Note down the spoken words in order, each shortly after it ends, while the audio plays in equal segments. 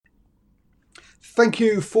Thank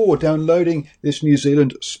you for downloading this New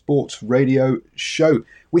Zealand Sports Radio show.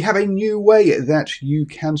 We have a new way that you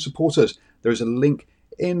can support us. There is a link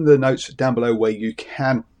in the notes down below where you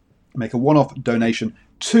can make a one-off donation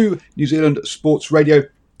to New Zealand Sports Radio.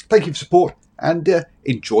 Thank you for support and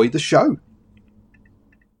enjoy the show.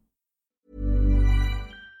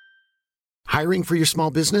 Hiring for your small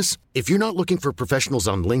business? If you're not looking for professionals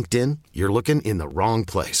on LinkedIn, you're looking in the wrong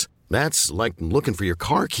place. That's like looking for your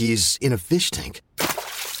car keys in a fish tank.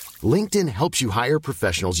 LinkedIn helps you hire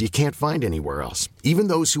professionals you can't find anywhere else, even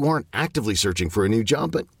those who aren't actively searching for a new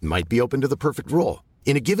job but might be open to the perfect role.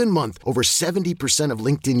 In a given month, over 70% of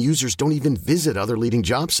LinkedIn users don't even visit other leading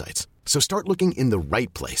job sites. So start looking in the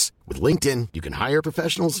right place. With LinkedIn, you can hire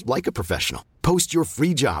professionals like a professional. Post your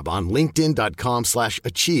free job on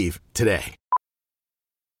linkedin.com/achieve today.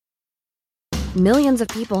 Millions of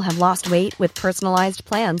people have lost weight with personalized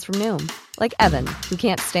plans from Noom. Like Evan, who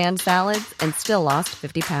can't stand salads and still lost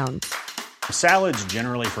 50 pounds. Salads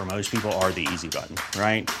generally for most people are the easy button,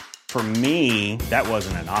 right? For me, that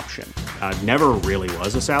wasn't an option. I never really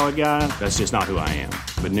was a salad guy. That's just not who I am.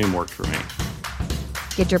 But Noom worked for me.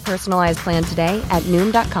 Get your personalized plan today at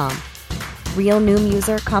Noom.com. Real Noom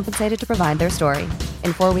user compensated to provide their story.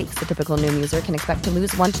 In 4 weeks, the typical Noom user can expect to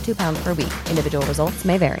lose 1 to 2 pounds per week. Individual results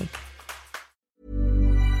may vary.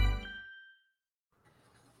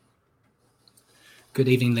 Good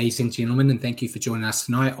evening, ladies and gentlemen, and thank you for joining us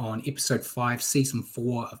tonight on episode 5, season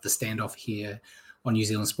 4 of The Standoff here on New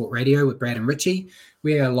Zealand Sport Radio with Brad and Richie.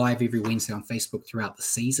 We are live every Wednesday on Facebook throughout the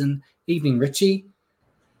season. Evening, Richie.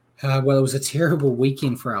 Well, it was a terrible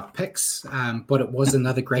weekend for our picks, but it was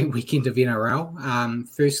another great weekend of NRL.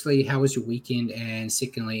 Firstly, how was your weekend? And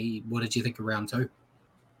secondly, what did you think of round 2?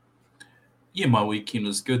 Yeah, my weekend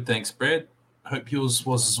was good. Thanks, Brad. Hope yours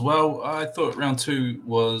was as well. I thought round 2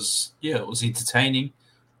 was, it was entertaining.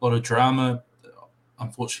 A lot of drama.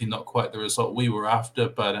 Unfortunately, not quite the result we were after,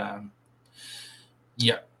 but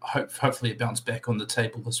hopefully it bounced back on the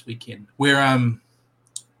table this weekend. We're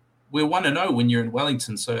 1-0 when you're in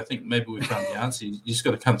Wellington, so I think maybe we found the answer. You just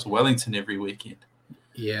got to come to Wellington every weekend.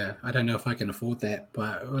 Yeah, I don't know if I can afford that,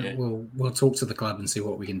 but we'll talk to the club and see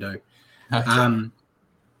what we can do. Okay.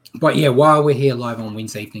 But yeah, while we're here live on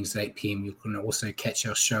Wednesday evenings at 8 p.m, you can also catch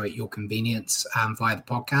our show at your convenience via the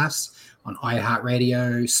podcast on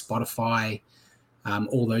iHeartRadio, Spotify,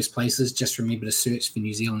 all those places. Just remember to search for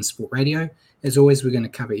New Zealand Sport Radio. As always, we're going to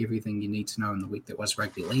cover everything you need to know in the week that was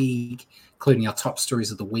rugby league, including our top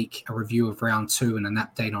stories of the week, a review of round 2, and an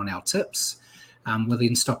update on our tips. We'll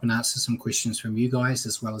then stop and answer some questions from you guys,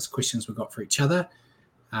 as well as questions we've got for each other.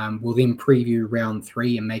 We'll then preview round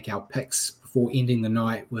 3 and make our picks before ending the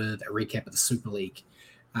night with a recap of the Super League.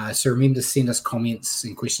 So remember to send us comments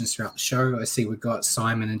and questions throughout the show. I see we've got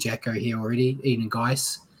Simon and Jacko here already. Evening,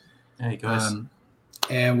 guys. Hey, guys.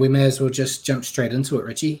 And we may as well just jump straight into it,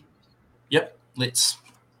 Richie. Yep, let's.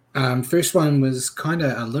 First one was kind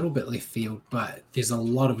of a little bit left field, but there's a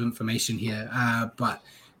lot of information here. But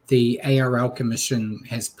the ARL Commission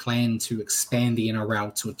has planned to expand the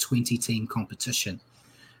NRL to a 20-team competition.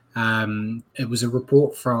 It was a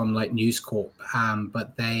report from News Corp,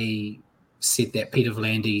 but they said that Peter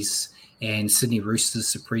V'landys and Sydney Roosters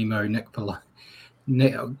Supremo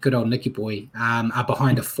good old Nicky Boy, are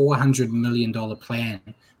behind a $400 million plan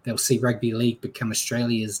that will see rugby league become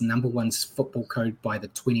Australia's number 1 football code by the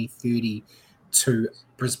 2032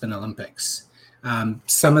 Brisbane Olympics.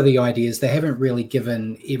 Some of the ideas, they haven't really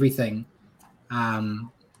given everything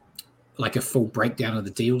like a full breakdown of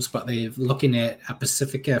the deals, but they're looking at a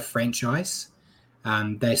Pacifica franchise.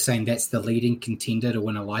 They're saying that's the leading contender to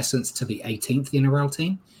win a license to the 18th NRL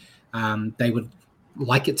team. They would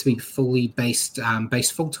like it to be fully based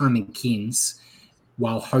full-time in Cairns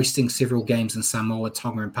while hosting several games in Samoa,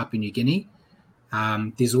 Tonga, and Papua New Guinea.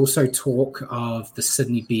 There's also talk of the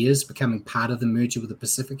Sydney Bears becoming part of the merger with the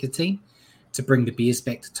Pacifica team to bring the Bears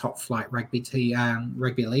back to top flight rugby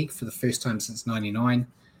league for the first time since 1999.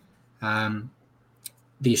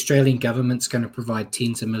 The Australian government's going to provide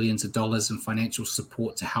tens of millions of dollars in financial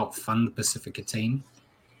support to help fund the Pacifica team.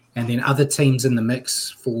 And then other teams in the mix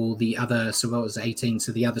for the other, so what was 18,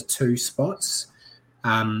 so the other 2 spots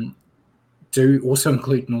do also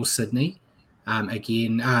include North Sydney.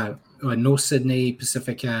 North Sydney,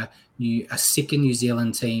 Pacifica, a second New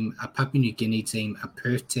Zealand team, a Papua New Guinea team, a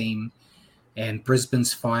Perth team, and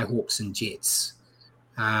Brisbane's Firehawks and Jets.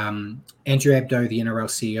 Andrew Abdo, the NRL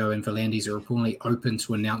CEO, and V'landys are reportedly open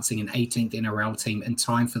to announcing an 18th NRL team in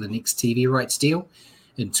time for the next TV rights deal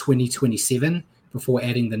in 2027 before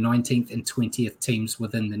adding the 19th and 20th teams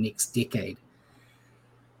within the next decade.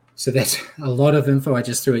 So that's a lot of info I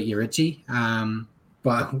just threw at you, Richie.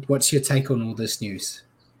 But what's your take on all this news?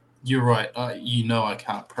 You're right. I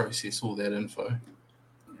can't process all that info.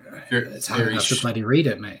 It's hard enough to bloody read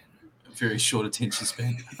it, mate. Very short attention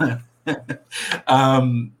span.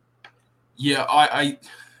 I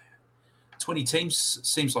 20 teams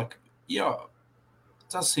seems like, it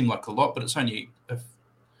does seem like a lot, but it's only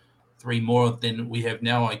 3 more than we have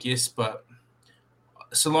now, I guess. But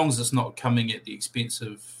so long as it's not coming at the expense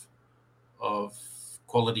of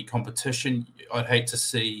quality competition, I'd hate to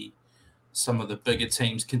see some of the bigger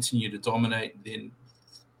teams continue to dominate, then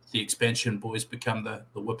the expansion boys become the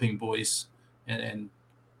whipping boys and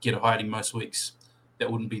get a hiding most weeks.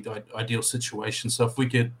 That wouldn't be the ideal situation. So if we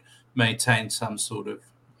could maintain some sort of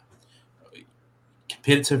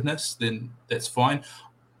competitiveness, then that's fine.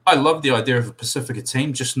 I love the idea of a Pacifica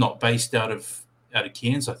team, just not based out of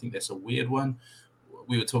Cairns. I think that's a weird one.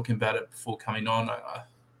 We were talking about it before coming on.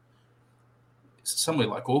 Somewhere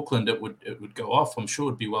like Auckland, it would go off. I'm sure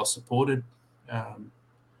it'd be well supported.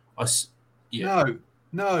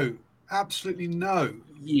 No, absolutely no.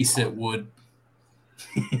 Yes, it would.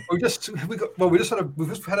 We've just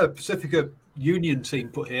had a Pacifica Union team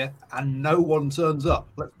put here, and no one turns up.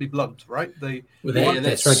 Let's be blunt, right?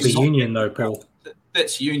 That's rugby union, though, Paul.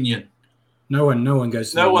 That's union. No one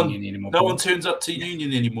goes to union anymore. No one turns up to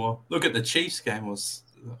union anymore. Look at the Chiefs game; was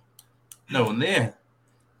no one there.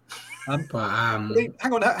 Hang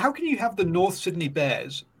on. How can you have the North Sydney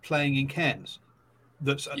Bears playing in Cairns?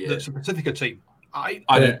 That's a Pacifica team. I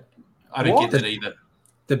don't get it either.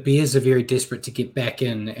 The Bears are very desperate to get back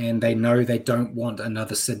in, and they know they don't want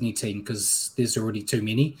another Sydney team because there's already too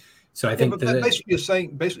many. So I think basically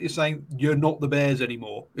you're saying you're not the Bears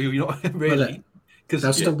anymore. You're not really, because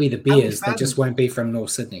they'll still be the Bears. They just won't be from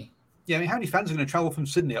North Sydney. Yeah, I mean, how many fans are going to travel from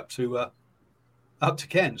Sydney up to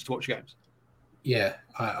Cairns to watch games? Yeah,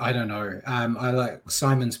 I don't know. I like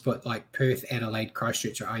Simon's put like Perth, Adelaide,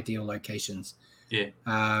 Christchurch are ideal locations. Yeah.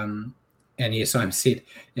 And yes, Simon said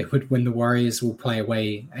it would when the Warriors will play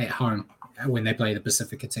away at home when they play the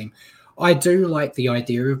Pacifica team. I do like the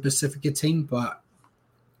idea of Pacifica team, but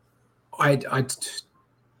I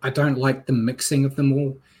don't like the mixing of them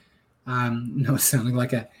all. No, sounding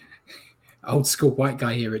like a old school white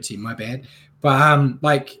guy here, Richie. My bad. But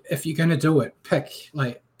like if you're going to do it, pick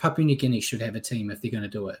like Papua New Guinea should have a team if they're going to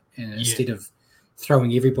do it, and instead of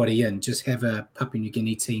throwing everybody in, just have a Papua New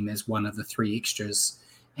Guinea team as one of the 3 extras.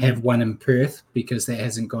 Have one in Perth because that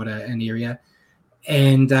hasn't got an area,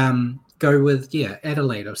 and go with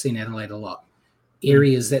Adelaide. I've seen Adelaide a lot.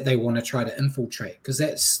 Areas that they want to try to infiltrate because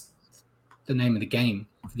that's the name of the game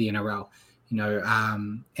for the NRL.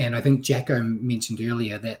 And I think Jacko mentioned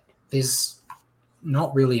earlier that there's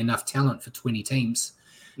not really enough talent for 20 teams.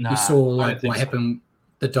 You saw what happened.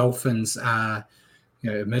 The Dolphins are,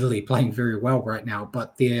 admittedly playing very well right now,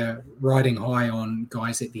 but they're riding high on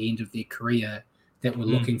guys at the end of their career that were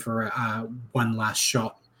looking for one last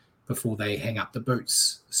shot before they hang up the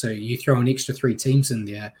boots. So you throw an extra 3 teams in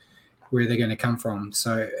there, where they're going to come from.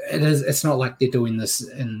 So it's not like they're doing this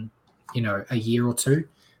in, a year or two.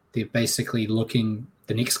 They're basically looking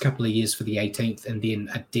the next couple of years for the 18th and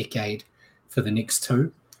then a decade for the next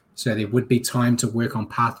 2. So there would be time to work on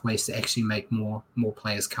pathways to actually make more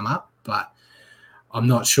players come up, but I'm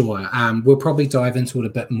not sure. We'll probably dive into it a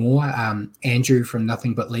bit more. Andrew from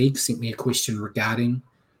Nothing But League sent me a question regarding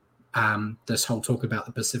this whole talk about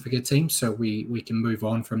the Pacifica team, so we can move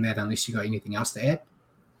on from that unless you got anything else to add.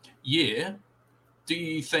 Yeah. Do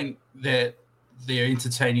you think that they're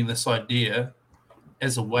entertaining this idea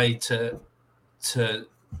as a way to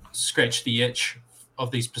scratch the itch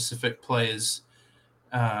of these Pacific players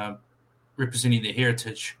representing their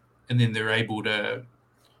heritage, and then they're able to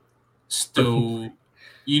still...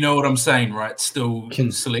 You know what I'm saying, right? Still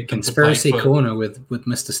select conspiracy corner with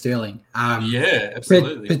Mr. Sterling. Yeah,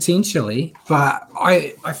 absolutely. Potentially, but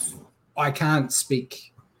I can't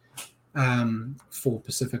speak for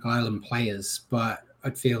Pacific Island players, but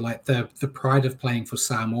I'd feel like the pride of playing for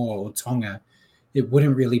Samoa or Tonga, it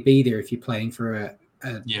wouldn't really be there if you're playing for a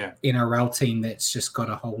NRL team that's just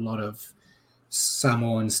got a whole lot of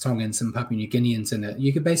Samoans, Tongans, and Papua New Guineans in it.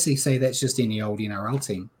 You could basically say that's just any old NRL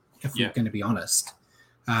team, if we're going to be honest.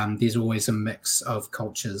 There's always a mix of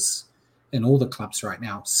cultures in all the clubs right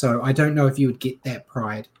now. So I don't know if you would get that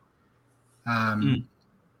pride.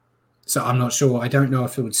 So I'm not sure. I don't know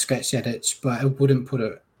if it would scratch that itch, but it wouldn't put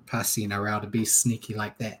it past the NRL to be sneaky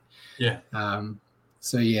like that. Yeah.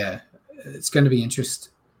 So, yeah, it's going to be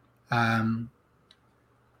interesting. And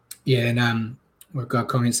we've got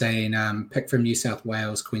comments saying pick from New South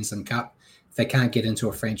Wales, Queensland Cup. If they can't get into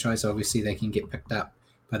a franchise, obviously they can get picked up.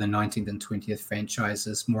 by the 19th and 20th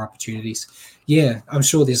franchises, more opportunities. Yeah, I'm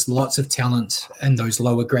sure there's lots of talent in those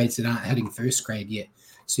lower grades that aren't hitting first grade yet.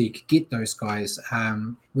 So you could get those guys.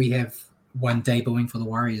 We have one debuting for the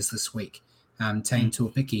Warriors this week, Tane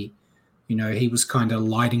Tuapiki. He was kind of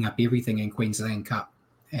lighting up everything in Queensland Cup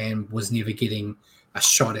and was never getting a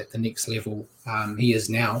shot at the next level. He is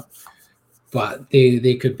now. But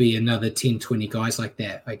there could be another 10, 20 guys like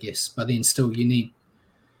that, I guess. But then still you need,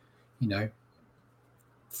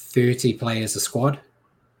 30 players a squad.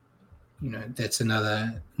 That's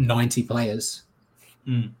another 90 players.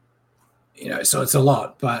 So it's a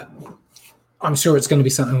lot. But I'm sure it's going to be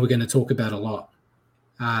something we're going to talk about a lot.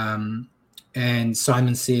 And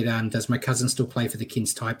Simon said, does my cousin still play for the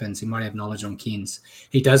Cairns Taipans? He might have knowledge on Cairns.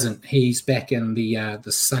 He doesn't. He's back in the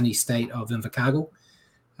sunny state of Invercargill,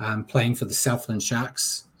 playing for the Southland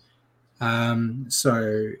Sharks.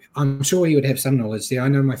 So I'm sure he would have some knowledge there. I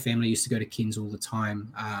know my family used to go to Cairns all the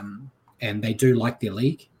time, and they do like their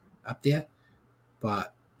league up there.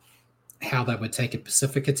 But how they would take a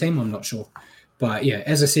Pacifica team, I'm not sure. But, yeah,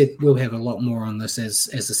 as I said, we'll have a lot more on this as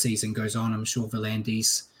the season goes on. I'm sure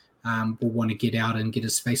Volandis will want to get out and get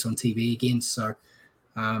his face on TV again. So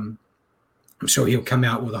I'm sure he'll come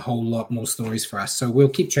out with a whole lot more stories for us. So we'll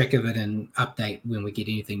keep track of it and update when we get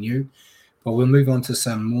anything new. But we'll move on to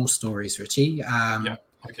some more stories, Richie.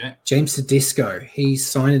 Okay. James Tedesco, he's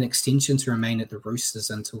signed an extension to remain at the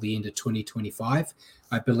Roosters until the end of 2025.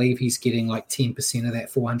 I believe he's getting like 10% of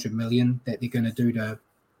that $400 million that they're going to do to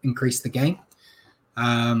increase the game.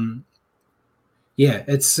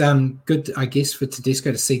 It's good, I guess, for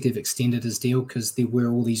Tedesco to see they've extended his deal, because there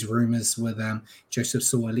were all these rumors with Joseph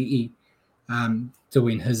Suaalii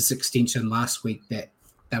doing his extension last week that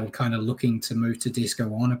they were kind of looking to move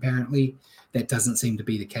Tedesco on. Apparently, that doesn't seem to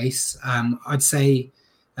be the case. I'd say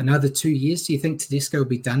another 2 years. Do you think Tedesco will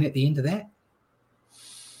be done at the end of that?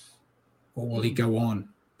 Or will he go on?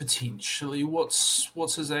 Potentially.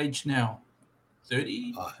 What's his age now?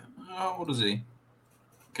 30? What is he?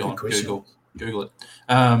 Go on, Google it.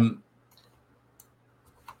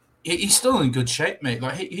 He's still in good shape, mate.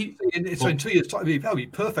 Like so in 2 years' time, that'll be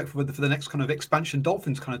perfect for the next kind of expansion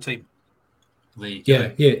Dolphins kind of team. Yeah,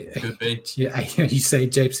 could be. Yeah, you say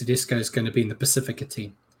James Tedesco is going to be in the Pacifica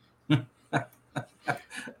team.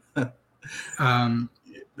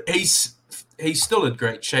 He's still in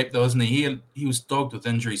great shape, though, isn't he? He was dogged with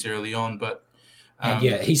injuries early on, but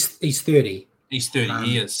he's 30. He's 30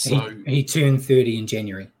 years, so he turned 30 in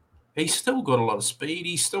January. He's still got a lot of speed.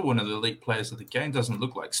 He's still one of the elite players of the game. Doesn't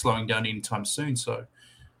look like slowing down anytime soon. So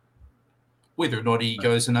whether or not he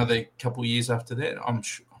goes another couple of years after that, I'm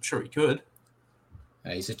sure he could.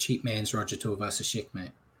 He's a cheap man's Roger Tuivasa-Sheck,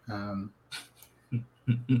 mate.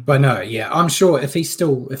 But no, yeah, I'm sure if he's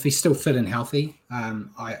still fit and healthy,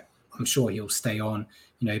 I'm sure he'll stay on.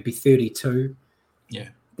 He'd be 32. Yeah,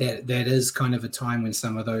 that is kind of a time when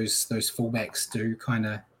some of those fullbacks do kind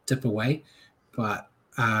of dip away. But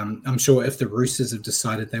I'm sure if the Roosters have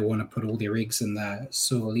decided they want to put all their eggs in the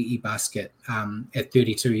Suaalii basket, at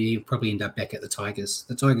 32, he'll probably end up back at the Tigers.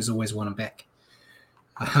 The Tigers always want him back.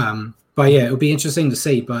 But yeah, it'll be interesting to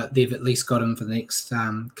see. But they've at least got him for the next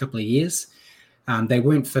couple of years. They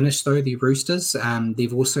weren't finished, though, the Roosters.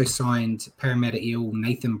 They've also signed Parramatta Eel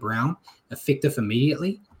Nathan Brown, effective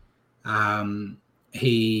immediately. I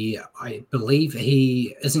believe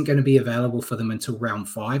he isn't going to be available for them until round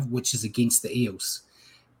 5, which is against the Eels,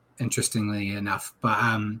 interestingly enough. But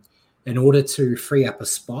in order to free up a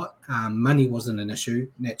spot, money wasn't an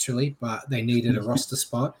issue, naturally, but they needed a roster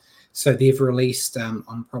spot. So they've released,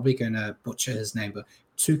 I'm probably going to butcher his name, but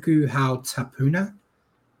Tuku Hau Tapua,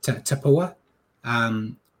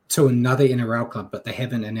 to another NRL club, but they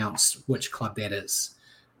haven't announced which club that is.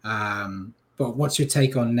 But what's your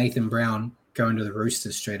take on Nathan Brown going to the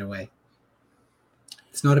Roosters straight away?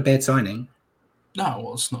 It's not a bad signing. No,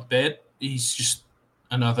 well, it's not bad. He's just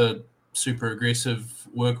another super aggressive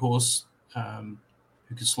workhorse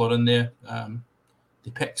who can slot in there. The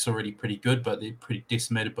pack's already pretty good, but they're pretty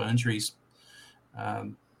decimated by injuries.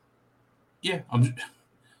 I'm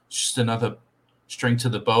just another string to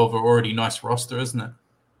the bow of an already nice roster, isn't it?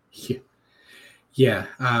 Yeah.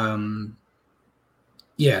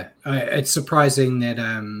 It's surprising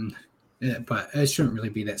that, but it shouldn't really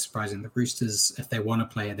be that surprising. The Roosters, if they want a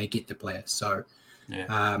player, they get the player. So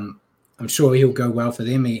I'm sure he'll go well for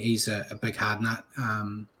them. He's a big hard nut.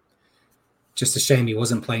 Just a shame he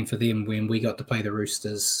wasn't playing for them when we got to play the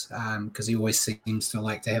Roosters, because he always seems to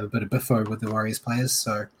like to have a bit of biffo with the Warriors players.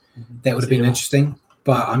 So that would have been interesting.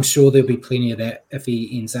 But I'm sure there'll be plenty of that if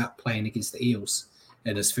he ends up playing against the Eels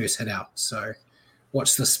at his first hit out. So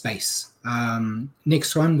watch this space.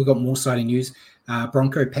 Next one, we've got more exciting news.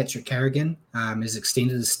 Bronco Patrick Carrigan has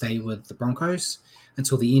extended his stay with the Broncos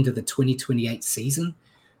until the end of the 2028 season.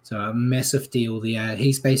 So a massive deal there.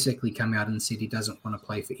 He's basically come out and said he doesn't want to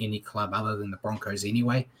play for any club other than the Broncos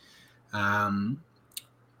anyway.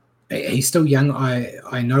 He's still young.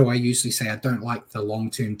 I know I usually say I don't like the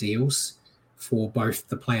long-term deals for both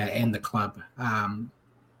the player and the club.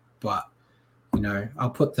 But, I'll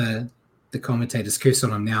put the commentator's curse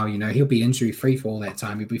on him now. He'll be injury-free for all that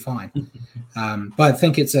time. He'll be fine. But I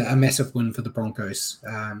think it's a massive win for the Broncos.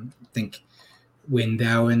 I think when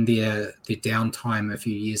they were in their downtime a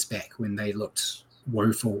few years back when they looked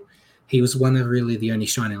woeful, he was one of really the only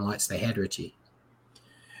shining lights they had, Richie.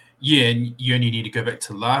 Yeah, and you only need to go back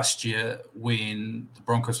to last year when the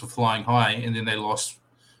Broncos were flying high and then they lost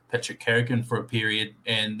Patrick Carrigan for a period,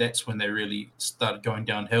 and that's when they really started going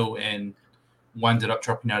downhill and ended up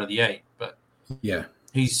dropping out of the 8. But yeah,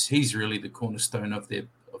 he's really the cornerstone of their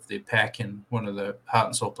pack and one of the heart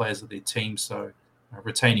and soul players of their team. So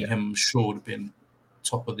retaining him, I'm sure, would have been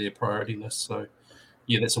top of their priority list. So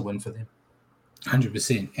yeah, that's a win for them.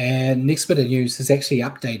 100%. And next bit of news is actually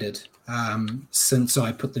updated since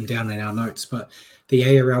I put them down in our notes, but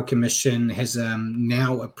the ARL Commission has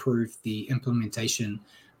now approved the implementation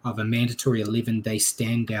of a mandatory 11-day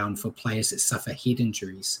stand down for players that suffer head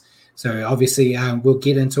injuries. So obviously we'll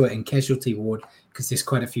get into it in casualty ward because there's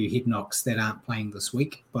quite a few head knocks that aren't playing this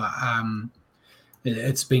week, but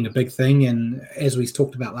it's been a big thing. And as we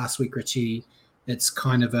talked about last week, Richie, it's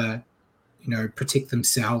kind of a, protect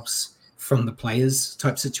themselves from the players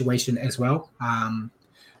type situation as well.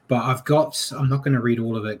 But I'm not going to read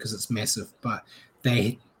all of it because it's massive, but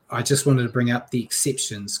I just wanted to bring up the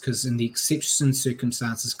exceptions, because in the exception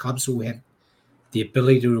circumstances, clubs will have the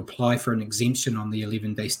ability to apply for an exemption on the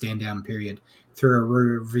 11-day stand-down period through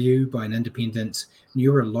a review by an independent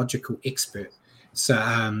neurological expert. So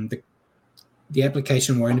the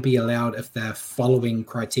application will only be allowed if the following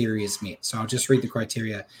criteria is met. So I'll just read the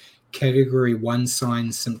criteria. Category 1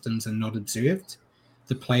 signs, symptoms are not observed.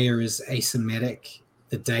 The player is asymptomatic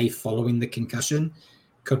the day following the concussion.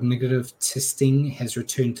 Cognitive testing has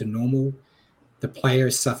returned to normal. The player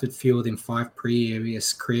has suffered fewer than 5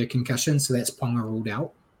 previous career concussions, so that's Ponga ruled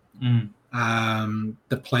out.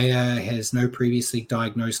 The player has no previously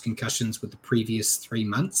diagnosed concussions with the previous 3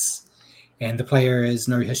 months, and the player has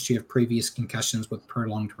no history of previous concussions with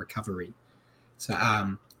prolonged recovery. So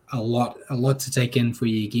a lot to take in for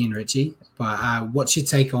you again, Richie. But what's your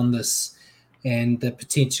take on this and the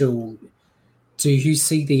potential? Do you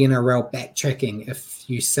see the NRL backtracking if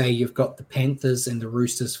you say you've got the Panthers and the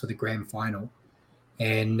Roosters for the grand final,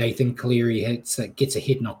 and Nathan Cleary gets a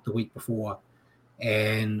head knock the week before,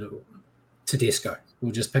 and Tedesco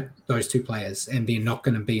will just pick those 2 players, and they're not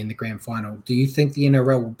going to be in the grand final? Do you think the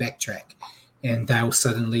NRL will backtrack and they'll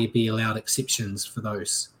suddenly be allowed exceptions for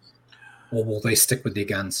those? Or will they stick with their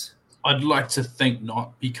guns? I'd like to think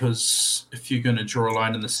not, because if you're going to draw a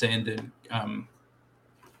line in the sand and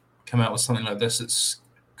come out with something like this, it's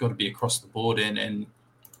got to be across the board and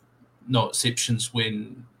no exceptions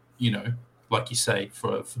when, like you say,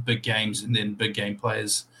 for big games, and then big game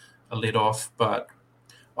players are let off. But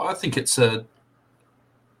I think it's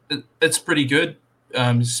pretty good,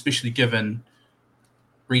 especially given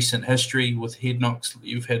recent history with head knocks.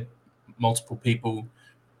 You've had multiple people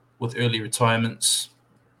with early retirements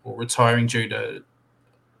or retiring due to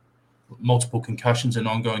multiple concussions and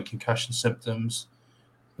ongoing concussion symptoms.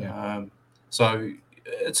 So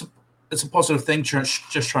it's a positive thing, just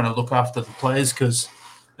trying to look after the players, because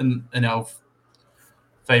in our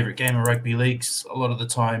favourite game of rugby leagues, a lot of the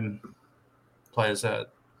time players are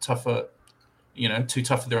tougher, too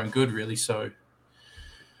tough for their own good, really. So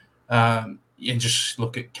and just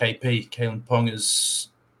look at KP. Kalen Pong has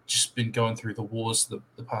just been going through the wars the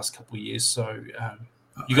past couple of years. So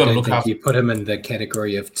you got to look after. You put him in the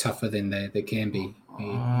category of tougher than they can be.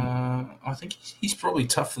 I think he's probably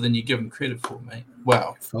tougher than you give him credit for, mate.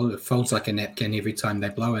 Wow. It folds like a napkin every time they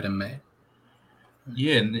blow at him, mate.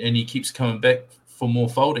 Yeah, and he keeps coming back for more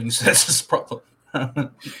foldings. That's his problem.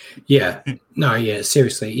 Yeah. No, yeah,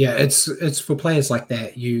 seriously. Yeah, it's for players like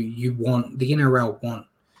that. You want the NRL want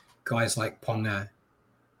guys like Ponga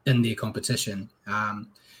in their competition.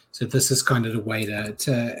 So this is kind of the way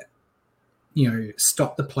to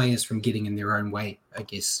stop the players from getting in their own way, I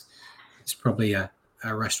guess. It's probably a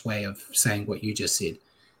rushed way of saying what you just said.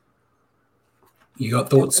 You got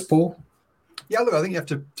thoughts, Paul? Yeah, look, I think you have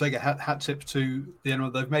to take a hat tip to the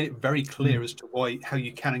NRL. They've made it very clear as to how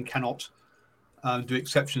you can and cannot do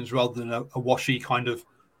exceptions, rather than a washy kind of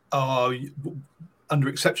under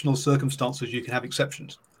exceptional circumstances you can have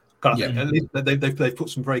exceptions. At least they've put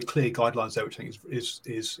some very clear guidelines there, which I think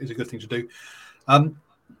is a good thing to do.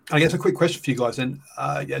 I guess a quick question for you guys then.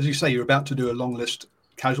 As you say, you're about to do a long list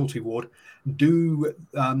casualty ward. Do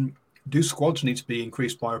squads need to be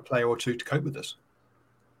increased by a player or two to cope with this?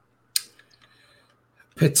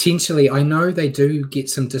 Potentially. I know they do get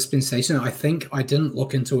some dispensation. I think I didn't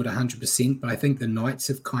look into it 100%, but I think the Knights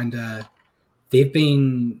have they've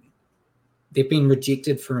been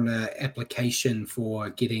rejected for an application for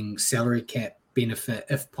getting salary cap benefit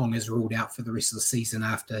if Pong is ruled out for the rest of the season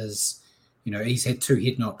after he's had 2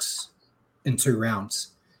 head knocks in 2 rounds.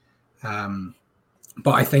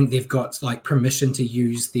 But I think they've got permission to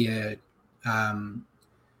use their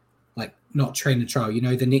not train and trial,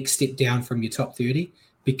 the next step down from your top 30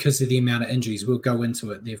 because of the amount of injuries. We'll go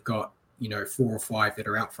into it. They've got 4 or 5 that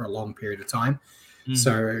are out for a long period of time.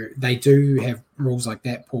 So they do have rules like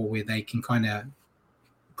that, Paul, where they can kind of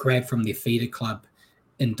grab from their feeder club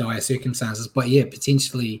in dire circumstances. But yeah,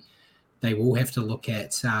 potentially they will have to look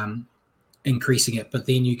at increasing it. But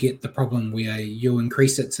then you get the problem where you'll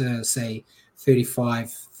increase it to, say,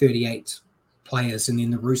 35, 38 players, and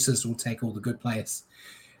then the Roosters will take all the good players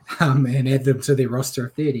and add them to their roster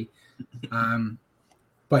of 30.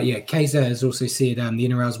 But yeah, Kaiser has also said the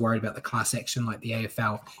NRL is worried about the class action like the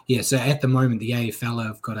AFL. Yeah, so at the moment, the AFL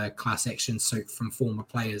have got a class action suit from former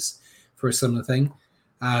players for a similar thing.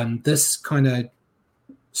 This kind of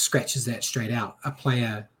scratches that straight out. A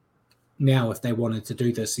player now, if they wanted to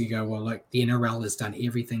do this, you go, well, look, the NRL has done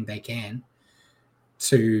everything they can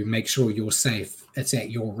to make sure you're safe. It's at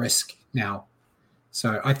your risk now.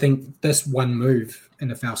 So I think this one move in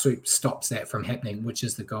the foul sweep stops that from happening, which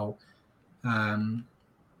is the goal.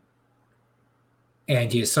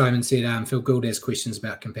 And yeah, Simon said, Phil Gould has questions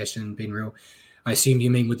about compassion being real. I assume you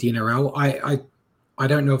mean with the NRL. I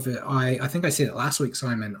don't know if I think I said it last week,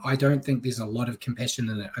 Simon. I don't think there's a lot of compassion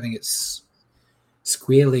in it. I think it's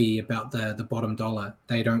squarely about the bottom dollar.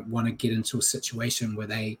 They don't want to get into a situation where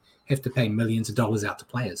they have to pay millions of dollars out to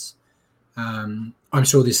players. I'm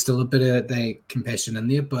sure there's still a bit of the compassion in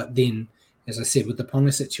there, but then, as I said, with the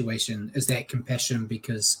Ponga situation, is that compassion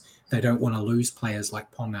because they don't want to lose players like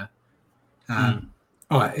Ponga?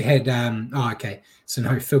 Okay. So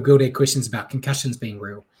no, Phil Gould had questions about concussions being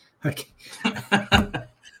real. Okay.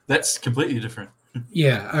 That's completely different.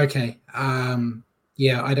 Yeah, okay.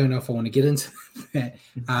 Yeah, I don't know if I want to get into that.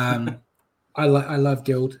 I love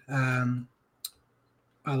Guild.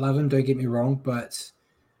 I love him, don't get me wrong, but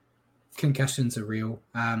concussions are real.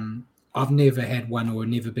 I've never had one or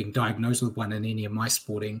never been diagnosed with one in any of my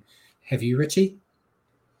sporting. Have you, Richie?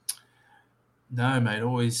 No, mate.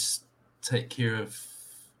 Always take care of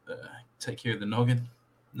the noggin.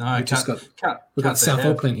 No, we've got South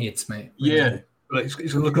Auckland heads, mate. Yeah. But he's going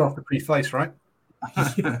to look after the pretty face, right?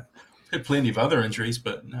 Had plenty of other injuries,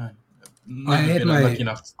 but no. Never been unlucky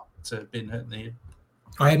enough to have been hit in the head.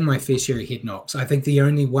 I had my fair share of head knocks. I think the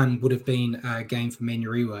only one would have been a game for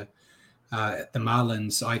Manurewa at the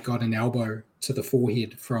Marlins. I got an elbow to the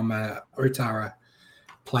forehead from a Otara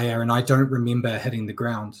player, and I don't remember hitting the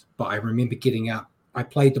ground, but I remember getting up. I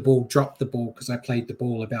played the ball, dropped the ball because I played the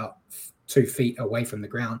ball about 2 feet away from the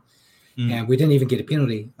ground, and we didn't even get a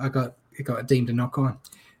penalty. It got deemed a knock on.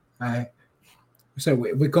 So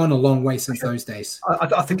we've gone a long way since those days.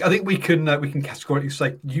 I think we can categorically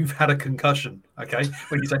say you've had a concussion. Okay,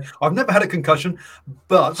 when you say I've never had a concussion,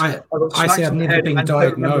 but I say I've never been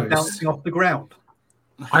diagnosed. Bouncing off the ground.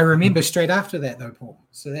 I remember straight after that though, Paul.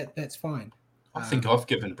 So that's fine. I think I've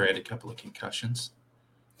given Brad a couple of concussions.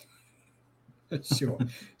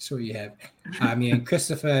 Sure you have. And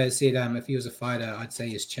Christopher said if he was a fighter, I'd say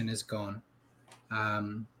his chin is gone.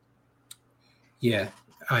 Yeah,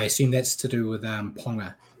 I assume that's to do with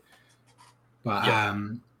Ponga. But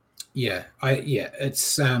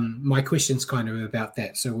it's my question's kind of about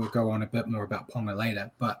that, so we'll go on a bit more about Ponga later.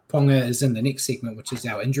 But Ponga is in the next segment, which is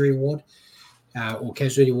our injury award, or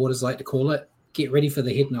casualty award, as I like to call it. Get ready for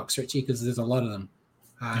the head knocks, Richie, because there's a lot of them.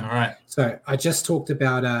 All right. So I just talked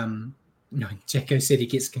about. Jacko said he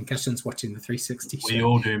gets concussions watching the 360 show. We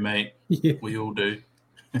all do, mate. Yeah. We all do.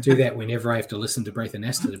 Do that whenever I have to listen to Braith and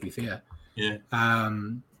Astor, to be fair. Yeah.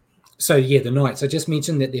 So, the Knights. I just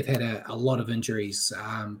mentioned that they've had a lot of injuries,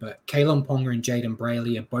 but Kalen Ponga and Jaden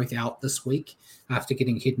Brayley are both out this week after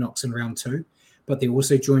getting head knocks in round 2. But they're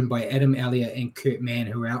also joined by Adam Elliott and Kurt Mann,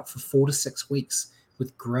 who are out for 4 to 6 weeks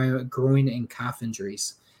with groin and calf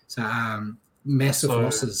injuries. So, massive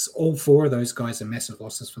losses. All 4 of those guys are massive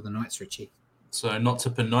losses for the Knights, Richie. So not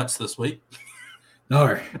tipping Knights this week?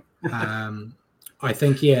 No. I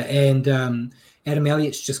think, and Adam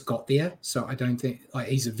Elliott's just got there, so I don't think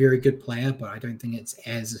he's a very good player, but I don't think it's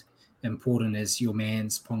as important as your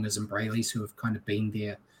mans, Pongas and Brayleys, who have kind of been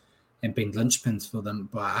there and been linchpins for them.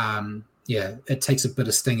 But it takes a bit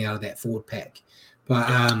of sting out of that forward pack.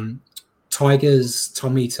 But Tigers,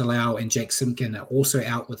 Tommy Talau and Jack Simpkin are also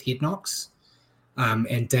out with head knocks.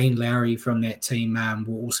 And Dane Lowry from that team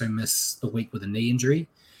will also miss the week with a knee injury.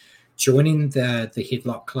 Joining the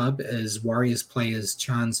Headlock Club is Warriors players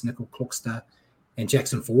Chance Nickel-Klookster and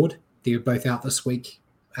Jackson Ford. They're both out this week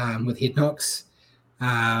with head knocks.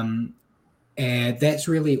 And that's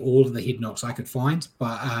really all of the head knocks I could find.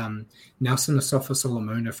 But Nelson Asafa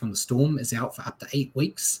Solomona from the Storm is out for up to 8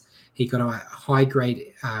 weeks. He got a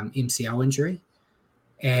high-grade MCL injury.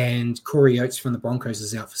 And Corey Oates from the Broncos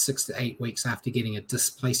is out for 6 to 8 weeks after getting a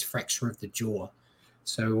displaced fracture of the jaw.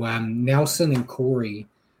 So Nelson and Corey,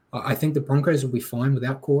 I think the Broncos will be fine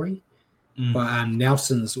without Corey. But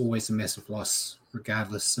Nelson's always a massive loss,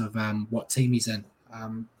 regardless of what team he's in.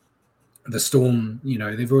 The Storm,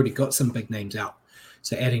 they've already got some big names out.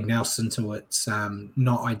 So adding Nelson to it's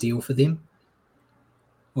not ideal for them.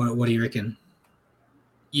 What do you reckon?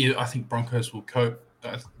 Yeah, I think Broncos will cope.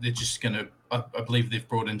 They're just going to, I believe they've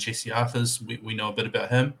brought in Jesse Arthurs. We know a bit about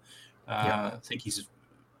him. I think he's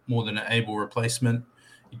more than an able replacement.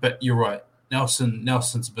 But you're right.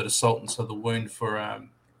 Nelson's a bit of salt into the wound for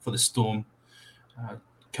the Storm.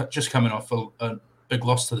 Just coming off a big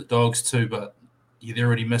loss to the Dogs too, but they're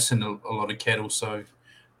already missing a lot of cattle. So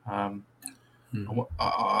I'm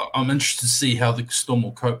interested to see how the Storm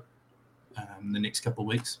will cope the next couple of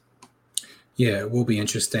weeks. Yeah, it will be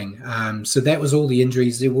interesting. So that was all the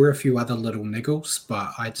injuries. There were a few other little niggles,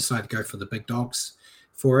 but I decided to go for the big dogs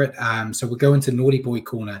for it. So we'll go into Naughty Boy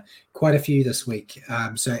Corner. Quite a few this week.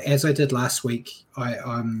 So as I did last week,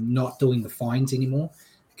 I'm not doing the fines anymore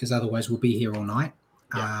because otherwise we'll be here all night.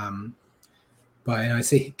 Yeah. But I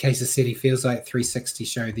see Casey said he feels like 360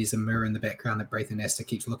 show there's a mirror in the background that Braithen Astor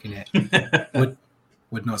keeps looking at.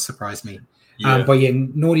 would not surprise me. Yeah. But yeah,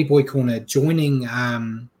 Naughty Boy Corner joining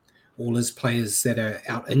all his players that are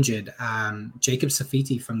out injured. Jacob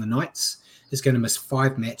Safiti from the Knights is going to miss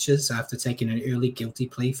 5 matches after taking an early guilty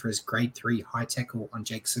plea for his grade 3 high tackle on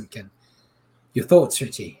Jake Simpkin. Your thoughts,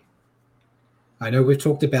 Richie? I know we've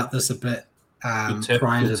talked about this a bit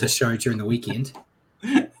prior to the show during the weekend.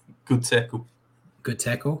 Good tackle. Good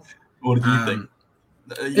tackle. What did you think?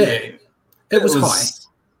 It was high.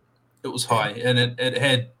 It was high, and it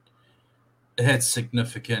had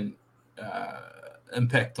significant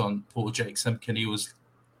impact on poor Jake Simpkin. He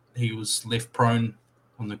was left prone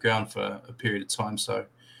on the ground for a period of time. So,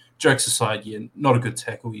 jokes aside, not a good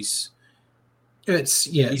tackle. There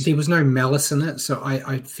was no malice in it, so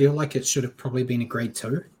I feel like it should have probably been a grade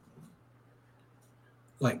 2.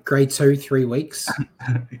 Like grade 2, 3 weeks.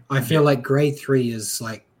 I feel like grade 3 is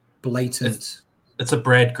like blatant. It's a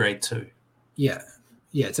Brad grade 2. Yeah,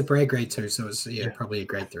 it's a Brad grade 2, so it's probably a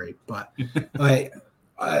grade 3. But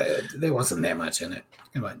there wasn't that much in it.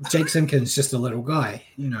 Jake Simpkin's just a little guy,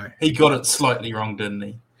 He got it slightly wrong, didn't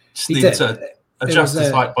he? Just he needed did. to adjust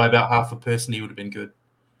his height by about half a person. He would have been good.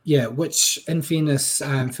 Yeah, which, in fairness,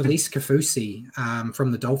 Felice Kafusi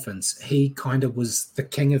from the Dolphins, he kind of was the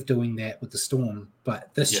king of doing that with the Storm.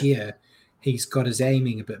 But this year, he's got his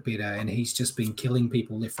aiming a bit better, and he's just been killing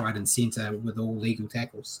people left, right, and centre with all legal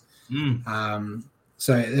tackles.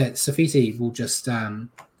 So that Safiti will just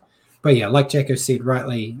but yeah, like Jacko said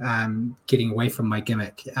rightly, getting away from my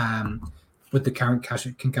gimmick with the current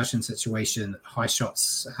concussion situation, high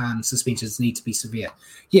shots suspensions need to be severe.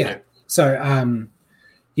 So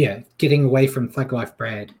getting away from Thug Life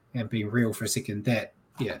Brad and being real for a second,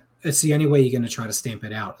 it's the only way you're going to try to stamp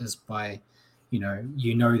it out is by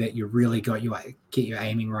that you really get your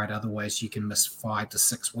aiming right. Otherwise you can miss 5 to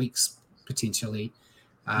 6 weeks potentially,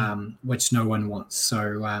 which no one wants.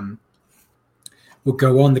 So we'll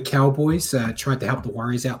go on. The Cowboys tried to help the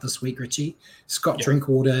Warriors out this week, Richie. Scott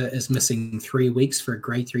Drinkwater is missing 3 weeks for a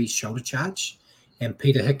grade 3 shoulder charge, and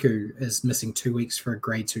Peter Hiku is missing 2 weeks for a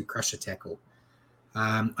grade 2 crusher tackle.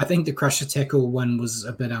 I think the crusher tackle one was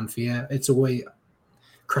a bit unfair. It's always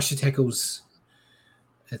crusher tackles.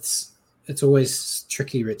 It's always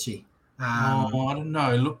tricky, Richie. I don't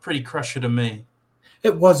know. It looked pretty crusher to me.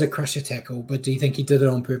 It was a crusher tackle, but do you think he did it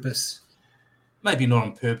on purpose? Maybe not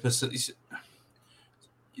on purpose. I'm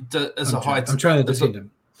trying to defend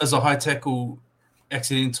him. As a high tackle,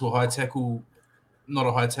 accidental high tackle, not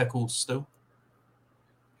a high tackle still.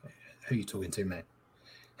 Who are you talking to, man?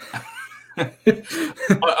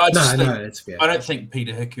 It's fair. I don't think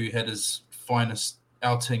Peter Hiku had his finest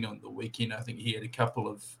outing on the weekend. I think he had a couple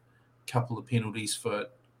of penalties for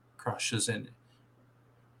crushes and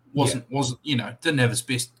didn't have his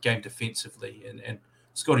best game defensively. And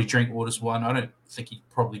Scotty Drinkwater's one. I don't think he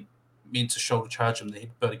probably meant to shoulder charge him there,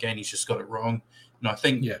 but again, he's just got it wrong. And I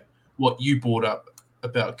think Yeah. what you brought up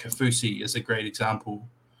about Kafusi is a great example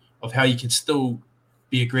of how you can still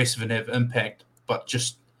be aggressive and have impact, but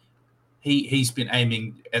just he's been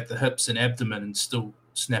aiming at the hips and abdomen and still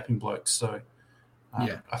snapping blokes. So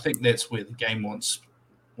I think that's where the game wants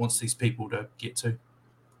these people to get to.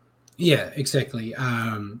 Yeah, exactly.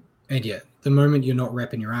 And yeah, the moment you're not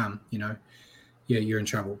wrapping your arm, you're in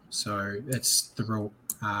trouble. So that's the rule.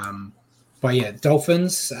 But yeah,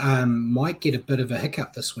 Dolphins might get a bit of a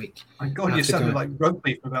hiccup this week. My God, you sounded like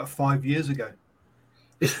rugby from about 5 years ago.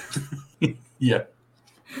 Yeah.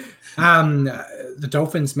 The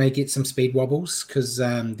Dolphins may get some speed wobbles because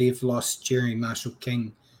they've lost Jerry Marshall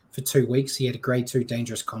King for 2 weeks. He had a grade 2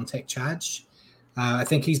 dangerous contact charge. I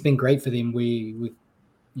think he's been great for them.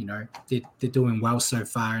 They're doing well so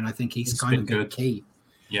far, and I think he's kind of been key.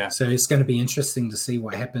 Yeah. So it's going to be interesting to see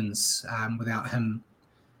what happens without him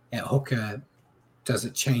at hooker. Does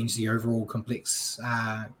it change the overall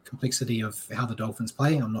complexity of how the Dolphins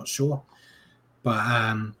play? I'm not sure.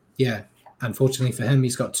 But, unfortunately for him,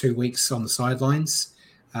 he's got 2 weeks on the sidelines.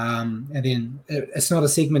 And then it's not a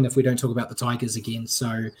segment if we don't talk about the Tigers again.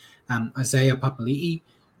 So Isaiah Papali'i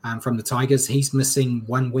from the Tigers, he's missing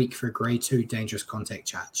 1 week for a grade 2 dangerous contact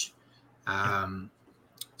charge. And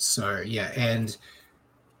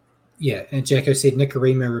Jacko said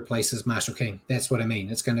Nicarima replaces Marshall King. That's what I mean.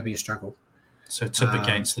 It's going to be a struggle. So tip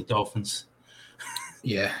against the Dolphins.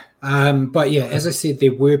 Yeah. As I said,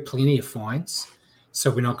 there were plenty of fines, so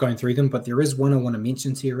we're not going through them, but there is one I want to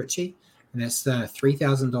mention to you, Richie, and that's the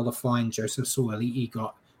 $3,000 fine Joseph Suali'i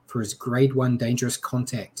got for his grade 1 dangerous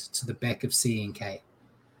contact to the back of CNK.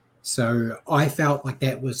 So I felt like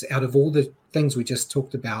that was, out of all the things we just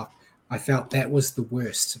talked about, I felt that was the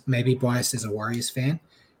worst. Maybe biased as a Warriors fan,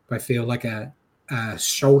 but I feel like a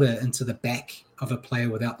shoulder into the back of a player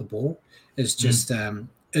without the ball is just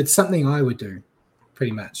it's something I would do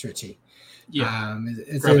pretty much, Richie. Yeah.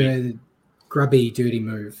 It's a grubby, dirty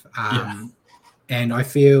move. And I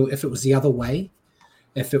feel if it was the other way,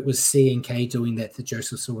 if it was CNK doing that to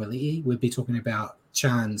Joseph Suali'i, we'd be talking about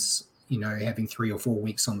Chance, having 3 or 4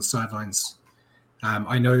 weeks on the sidelines.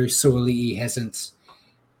 I know Suali'i hasn't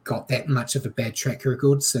got that much of a bad track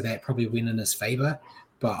record, so that probably went in his favor.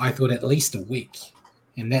 But I thought at least a week,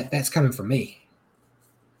 and that's coming from me.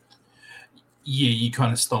 Yeah, you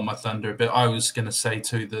kind of stole my thunder, but I was going to say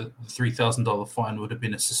too the $3,000 fine would have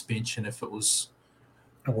been a suspension if it was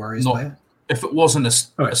a Warriors player. If it wasn't a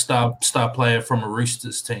star player from a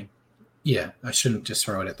Roosters team. Yeah, I shouldn't just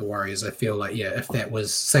throw it at the Warriors. I feel like, if that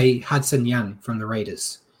was, say, Hudson Young from the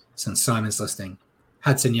Raiders, since Simon's listening,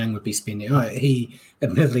 Hudson Young would be spending. He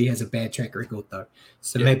admittedly has a bad track record, though,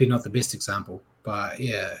 so maybe not the best example. But,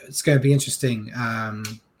 it's going to be interesting.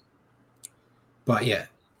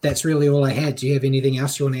 That's really all I had. Do you have anything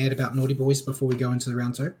else you want to add about Naughty Boys before we go into the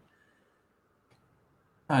round 2?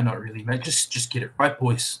 No, not really, mate. Just get it right,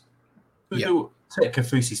 boys. Yeah. Take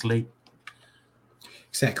Kafusi's lead.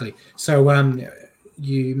 Exactly. So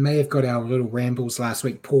you may have got our little rambles last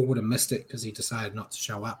week. Paul would have missed it because he decided not to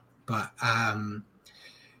show up. But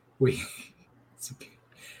we're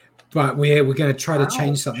going to try to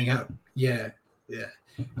change something up. Yeah.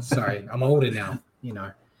 Sorry, I'm older now.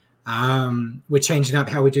 We're changing up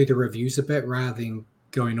how we do the reviews a bit rather than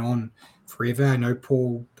going on forever. I know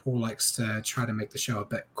Paul likes to try to make the show a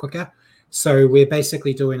bit quicker. So we're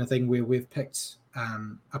basically doing a thing where we've picked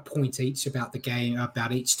a point each about the game,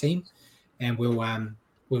 about each team, and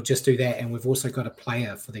we'll just do that. And we've also got a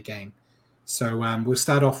player for the game. So we'll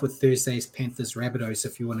start off with Thursday's Panthers Rabbitohs.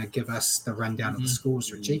 If you want to give us the rundown of the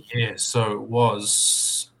scores, Richie. Yeah, so it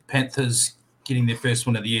was Panthers getting their first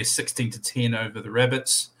win of the year, 16-10 over the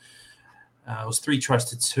Rabbits. It was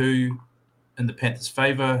 3-2 in the Panthers'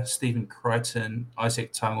 favour. Stephen Crichton,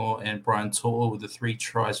 Isaac Tango, and Brian To'o with the 3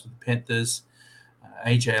 tries for the Panthers.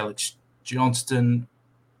 AJ Alex Johnston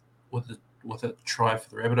with a try for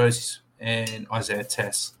the Rabbitohs, and Isaiah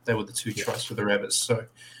Tass. They were the 2 tries for the Rabbits. So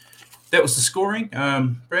that was the scoring.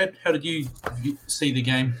 Brad, how did you see the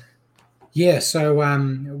game? Yeah, so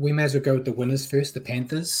we may as well go with the winners first, the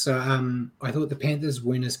Panthers. So I thought the Panthers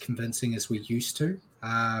weren't as convincing as we used to.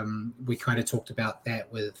 We kind of talked about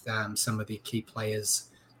that with some of the key players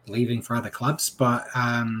leaving for other clubs, but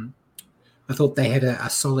I thought they had a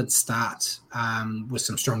solid start with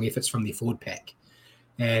some strong efforts from their forward pack.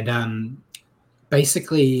 And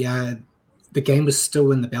basically, the game was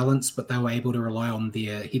still in the balance, but they were able to rely on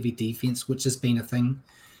their heavy defense, which has been a thing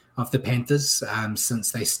of the Panthers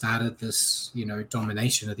since they started this,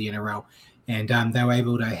 domination of the NRL. And they were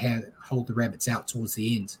able to hold the Rabbits out towards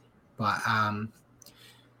the end. But,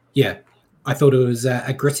 I thought it was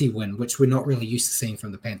a gritty win, which we're not really used to seeing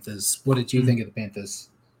from the Panthers. What did you think of the Panthers?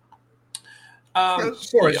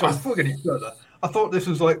 Sorry, before we get any further, I thought this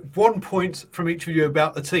was like 1 point from each of you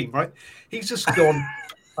about the team, right? He's just gone.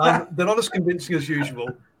 They're not as convincing as usual.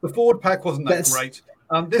 The forward pack wasn't that great.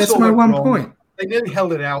 That's my 1 point. They nearly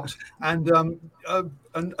held it out, and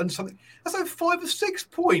something. That's like 5 or 6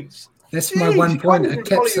 points. That's my 1 point.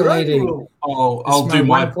 Encapsulating. I'll do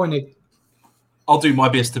my point. I'll do my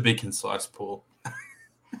best to be concise, Paul.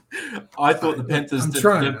 I thought the Panthers.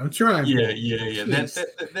 I'm trying. Yeah.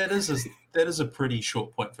 That is a pretty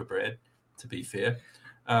short point for Brad, to be fair.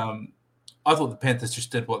 I thought the Panthers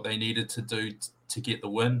just did what they needed to do to get the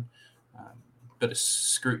win. Bit of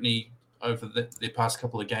scrutiny over their past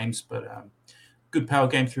couple of games, but good power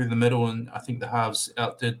game through the middle, and I think the halves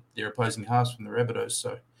outdid their opposing halves from the Rabbitohs,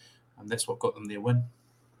 so that's what got them their win.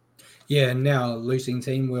 Yeah, now losing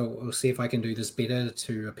team, we'll see if I can do this better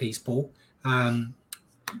to appease Paul. The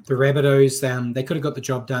Rabbitohs, they could have got the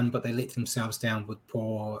job done, but they let themselves down with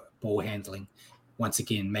poor ball handling. Once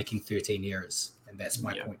again, making 13 errors, and that's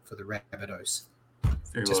my point for the Rabbitohs.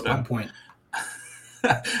 Just well 1 point.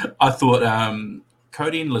 I thought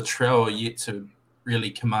Cody and Latrell are yet to really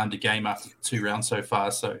command a game after 2 rounds so far,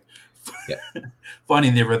 so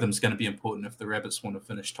finding their rhythm is going to be important if the Rabbits want to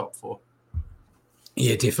finish top 4.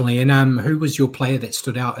 Yeah, definitely. And who was your player that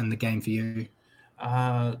stood out in the game for you?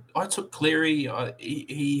 I took Cleary.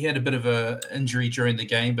 He had a bit of a injury during the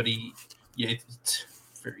game, but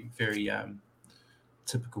very, very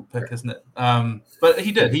typical pick, isn't it? But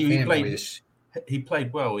he did. He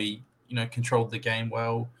played well. He controlled the game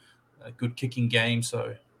well. A good kicking game,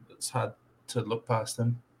 so it's hard to look past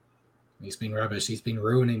him. He's been rubbish. He's been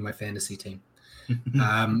ruining my fantasy team.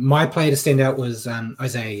 My player to stand out was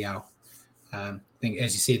Isaiah Yao. I think,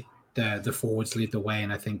 as you said, the forwards led the way,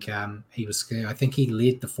 and I think he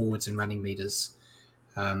led the forwards in running meters.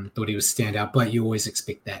 Thought he was standout, but you always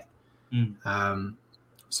expect that.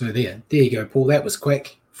 So there you go, Paul. That was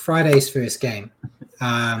quick. Friday's first game.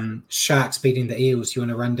 Sharks beating the Eels. You want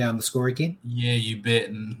to run down the score again? Yeah, you bet.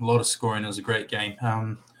 And a lot of scoring. It was a great game.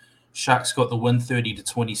 Sharks got the win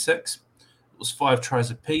 30-26. It was 5 tries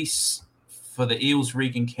apiece. For the Eels,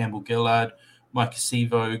 Regan Campbell-Gillard, Mike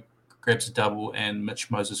Acevo grabs a double, and Mitch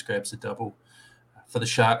Moses grabs a double. For the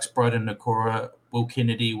Sharks, Bryden Nakora, Will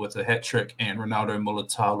Kennedy with a hat-trick, and Ronaldo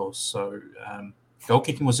Mulatalo. So goal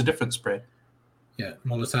kicking was a difference, Brad. Yeah,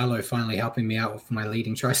 Mulatalo finally helping me out with my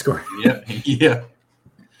leading try scorer. Yeah.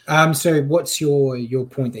 So what's your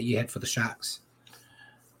point that you had for the Sharks?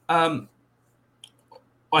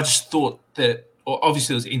 I just thought that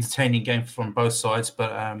obviously it was an entertaining game from both sides,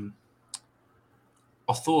 but I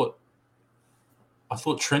thought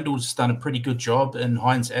Trindle's done a pretty good job in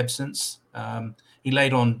Hines' absence. He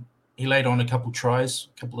laid on a couple of tries,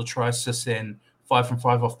 assists, and 5 from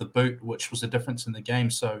 5 off the boot, which was a difference in the game.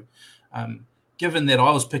 So, given that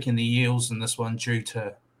I was picking the Eels in this one due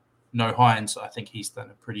to no Hines, I think he's done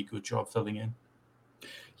a pretty good job filling in.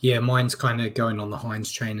 Yeah, mine's kind of going on the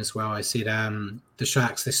Hines train as well. I said the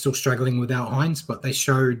Sharks, they're still struggling without Hines, but they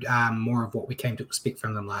showed more of what we came to expect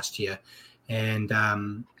from them last year. And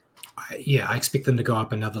I expect them to go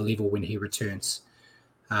up another level when he returns,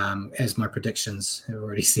 as my predictions have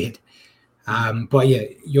already said. But yeah,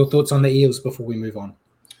 your thoughts on the Eels before we move on?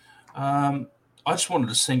 I just wanted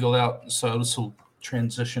to single out, so this will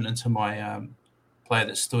transition into my player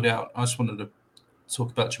that stood out. I just wanted to talk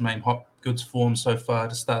about Jermaine Hopgood's form so far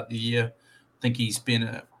to start the year. I think he's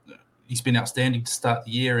been outstanding to start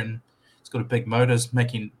the year, and he's got a big motor,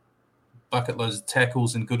 making bucket loads of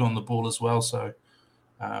tackles and good on the ball as well. So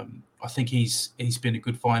I think he's been a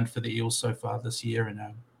good find for the Eels so far this year, and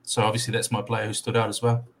so obviously that's my player who stood out as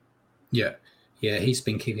well. Yeah, he's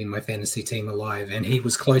been keeping my fantasy team alive, and he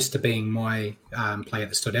was close to being my player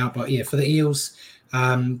that stood out. But yeah, for the Eels,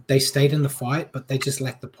 they stayed in the fight, but they just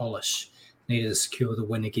lacked the polish. Needed to secure the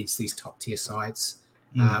win against these top-tier sides,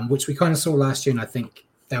 which we kind of saw last year, and I think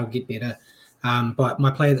they'll get better. But my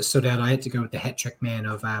player that stood out, I had to go with the hat-trick man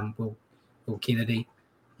of Will Kennedy.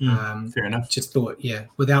 Fair enough. Just thought,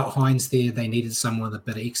 without Hines there, they needed someone with a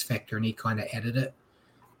bit of X factor, and he kind of added it.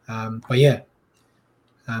 But yeah,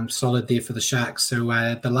 solid there for the Sharks. So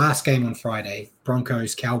the last game on Friday,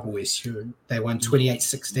 Broncos-Cowboys, they won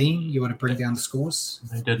 28-16. You want to bring down the scores?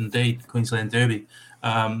 They did indeed. Queensland Derby.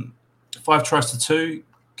 5 tries to 2.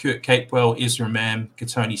 Kurt Capewell, Ezra Mam,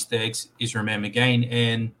 Katoni Staggs, Ezra Mam again,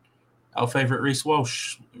 and our favourite Reece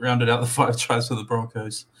Walsh rounded out the 5 tries for the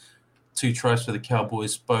Broncos. 2 tries for the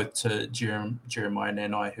Cowboys, both to Jeremiah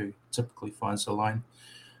Nanai, who typically finds the line.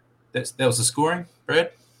 That was the scoring,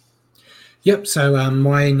 Brad? Yep. So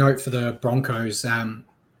my note for the Broncos,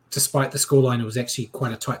 despite the scoreline, it was actually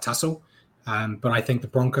quite a tight tussle. But I think the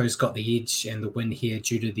Broncos got the edge and the win here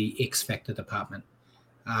due to the X factor department,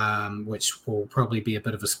 which will probably be a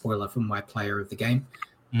bit of a spoiler for my player of the game.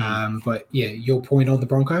 But yeah, your point on the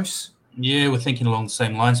Broncos? Yeah, we're thinking along the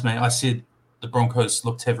same lines, mate. I said the Broncos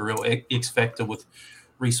looked to have a real X factor with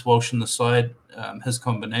Reece Walsh on the side. His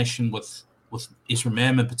combination with Ezra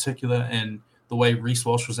Mam in particular, and the way Reece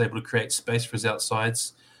Walsh was able to create space for his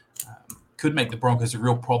outsides could make the Broncos a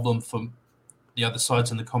real problem for the other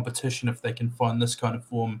sides in the competition if they can find this kind of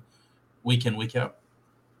form week in, week out.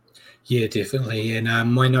 Yeah, definitely.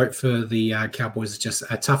 And my note for the Cowboys is just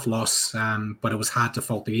a tough loss, but it was hard to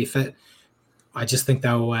fault the effort. I just think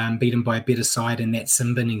they were beaten by a better side, and that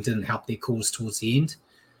sim binning didn't help their cause towards the end.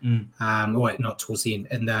 Or not towards the end,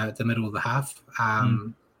 in the middle of the half.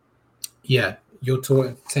 Yeah, your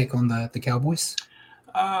take on the Cowboys?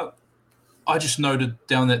 I just noted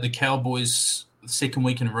down that the Cowboys, the second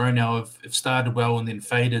week in a row now, have started well and then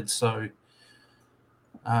faded. So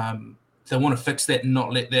they want to fix that and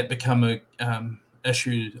not let that become a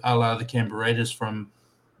issue a la the Canberra Raiders from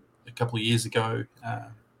a couple of years ago.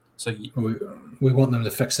 So we want them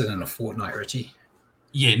to fix it in a fortnight, Richie.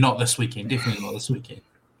 Yeah, not this weekend. Definitely not this weekend.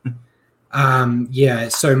 Yeah,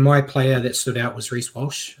 so my player that stood out was Reece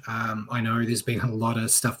Walsh. I know there's been a lot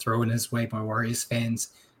of stuff thrown his way by Warriors fans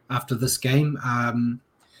after this game.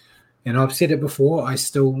 And I've said it before, I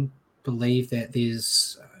still believe that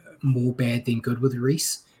there's more bad than good with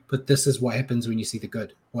Reece, but this is what happens when you see the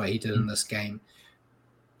good, what he did in this game.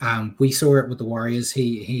 We saw it with the Warriors.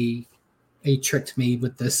 He tricked me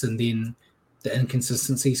with this, and then the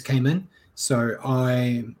inconsistencies came in. So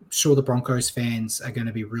I'm sure the Broncos fans are going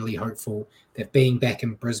to be really hopeful that being back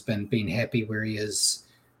in Brisbane, being happy where he is,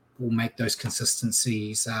 will make those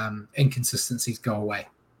inconsistencies go away.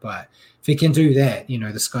 But if he can do that,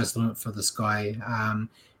 the sky's the limit for this guy.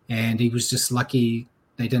 And he was just lucky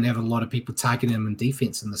they didn't have a lot of people targeting him in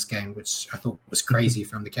defense in this game, which I thought was crazy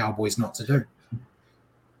from the Cowboys not to do.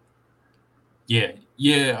 Yeah,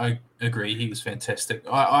 I agree. He was fantastic.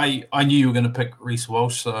 I knew you were going to pick Reece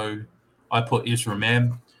Walsh, so I put Ezra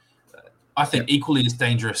Mam. I think equally as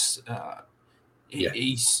dangerous.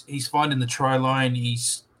 He's finding the try line. He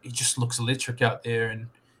just looks electric out there, and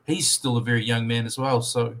he's still a very young man as well.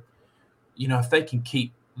 So, if they can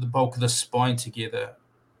keep the bulk of the spine together,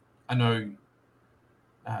 I know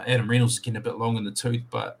Adam Reynolds is getting a bit long in the tooth,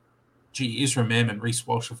 but Ezra Mam and Reece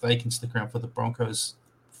Walsh, if they can stick around for the Broncos,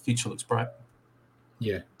 the future looks bright.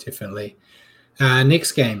 Yeah, definitely.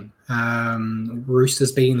 Next game,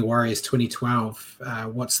 Roosters beating the Warriors 2012.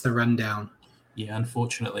 What's the rundown? Yeah,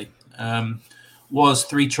 unfortunately. Was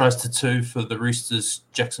 3-2 for the Roosters,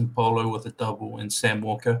 Jackson Polo with a double and Sam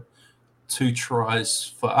Walker. 2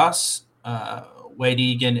 tries for us, Wade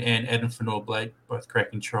Egan and Adam Fanor-Blake, both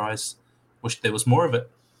cracking tries. Wish there was more of it.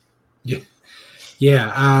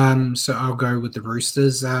 Yeah. So I'll go with the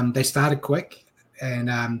Roosters. They started quick,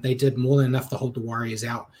 and they did more than enough to hold the Warriors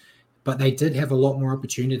out. But they did have a lot more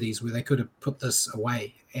opportunities where they could have put this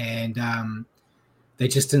away, and they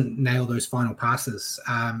just didn't nail those final passes.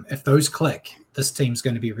 If those click, this team's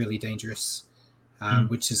going to be really dangerous,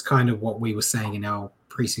 which is kind of what we were saying in our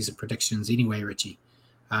preseason predictions anyway, Richie.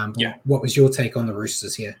 What was your take on the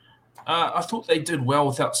Roosters here? I thought they did well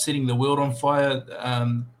without setting the world on fire.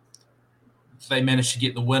 They managed to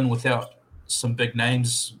get the win without some big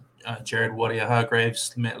names, Jared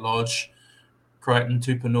Wadia-Hargraves, Matt Lodge, Crichton,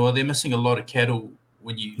 Tupanua. They're missing a lot of cattle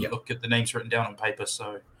when you look at the names written down on paper.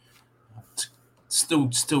 So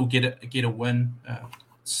still get a win.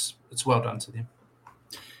 It's well done to them.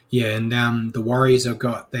 Yeah, and the Warriors have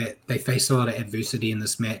got that. They faced a lot of adversity in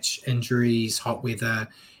this match, injuries, hot weather,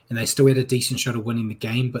 and they still had a decent shot of winning the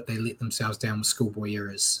game, but they let themselves down with schoolboy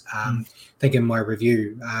errors. I think in my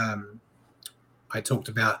review, I talked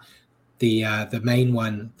about the main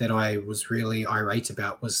one that I was really irate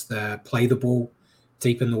about was the play the ball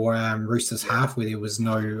deep in the Roosters half where there was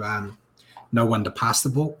no one to pass the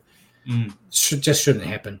ball. Shouldn't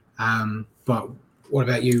happen. But what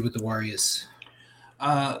about you with the Warriors?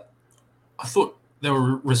 I thought they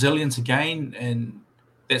were resilient again, and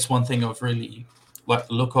that's one thing I've really liked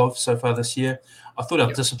the look of so far this year. I thought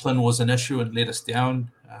our discipline was an issue and let us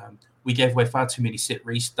down. We gave away far too many set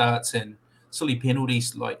restarts and silly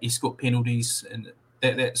penalties like escort penalties, and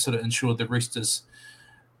that sort of ensured the Roosters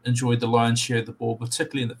enjoyed the lion's share of the ball,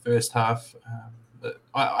 particularly in the first half. But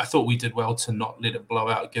I thought we did well to not let it blow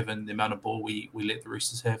out given the amount of ball we let the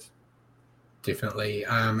Roosters have. Definitely.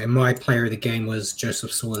 And my player of the game was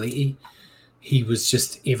Joseph Suaalii. He was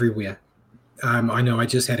just everywhere. I know I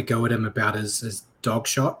just had to go at him about his dog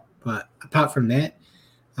shot, but apart from that,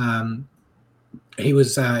 he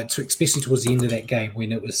was, especially towards the end of that game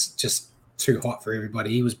when it was just too hot for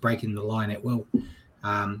everybody, he was breaking the line at will.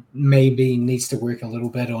 Maybe needs to work a little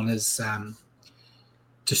bit on his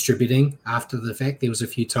distributing after the fact. There was a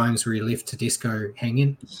few times where he left Tedesco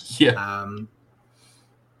hanging. Yeah.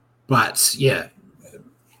 But yeah,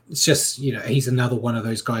 it's just, he's another one of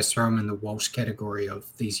those guys, throw him in the Walsh category of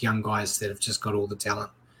these young guys that have just got all the talent.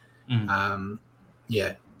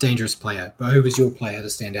 Dangerous player. But who was your player to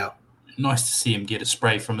stand out? Nice to see him get a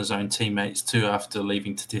spray from his own teammates too after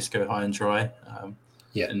leaving Tedesco high and dry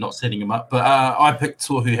and not setting him up. But I picked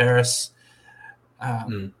Tohu Harris.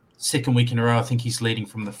 Second week in a row, I think he's leading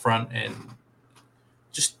from the front and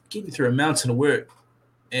just getting through a mountain of work.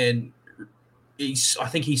 And I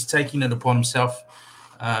think he's taking it upon himself.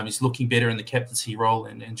 He's looking better in the captaincy role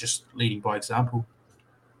and just leading by example.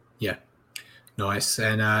 Yeah. Nice.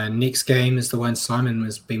 And next game is the one Simon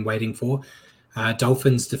has been waiting for.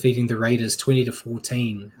 Dolphins defeating the Raiders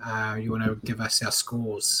 20-14. You want to give us our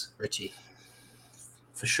scores, Richie?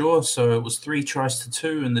 For sure. So it was 3 tries to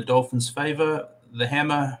 2 in the Dolphins' favour. The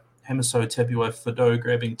Hamaso Tabuai Fado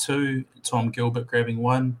grabbing 2, Tom Gilbert grabbing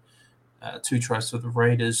 1. 2 tries for the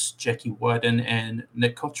Raiders, Jackie Wyden and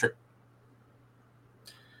Nick Kotrick.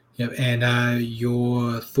 Yep. And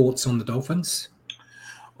your thoughts on the Dolphins?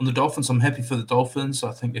 On the Dolphins, I'm happy for the Dolphins.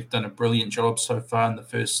 I think they've done a brilliant job so far in the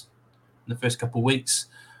first couple of weeks.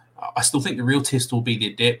 I still think the real test will be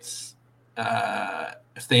their depth.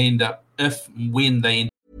 When they end.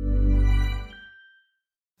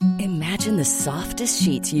 Imagine the softest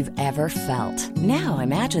sheets you've ever felt. Now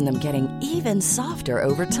imagine them getting even softer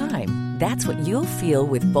over time. That's what you'll feel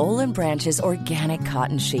with Boll & Branch's organic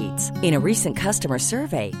cotton sheets. In a recent customer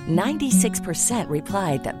survey, 96%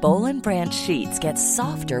 replied that Boll & Branch sheets get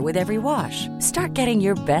softer with every wash. Start getting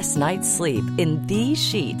your best night's sleep in these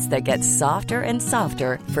sheets that get softer and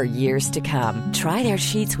softer for years to come. Try their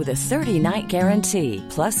sheets with a 30-night guarantee.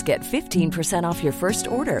 Plus, get 15% off your first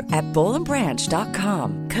order at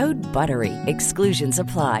bollandbranch.com. Code BUTTERY. Exclusions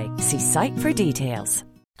apply. See site for details.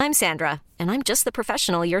 I'm Sandra, and I'm just the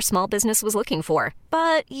professional your small business was looking for.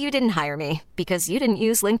 But you didn't hire me because you didn't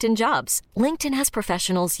use LinkedIn Jobs. LinkedIn has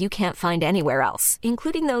professionals you can't find anywhere else,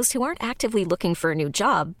 including those who aren't actively looking for a new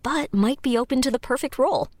job, but might be open to the perfect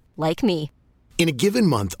role, like me. In a given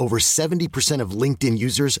month, over 70% of LinkedIn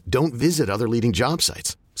users don't visit other leading job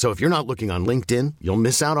sites. So if you're not looking on LinkedIn, you'll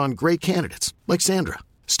miss out on great candidates like Sandra.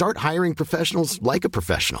 Start hiring professionals like a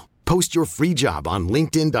professional. Post your free job on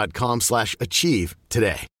linkedin.com/achieve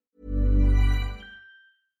today.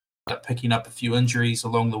 Picking up a few injuries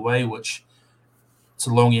along the way, which it's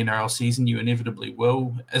a long NRL season, you inevitably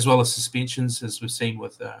will, as well as suspensions, as we've seen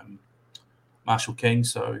with Marshall King.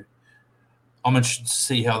 So I'm interested to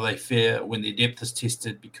see how they fare when their depth is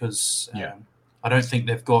tested because I don't think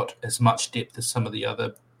they've got as much depth as some of the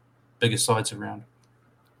other bigger sides around.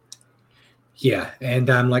 Yeah, and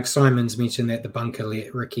like Simon's mentioned that the bunker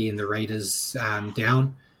let Ricky and the Raiders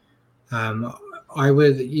down. You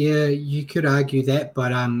could argue that,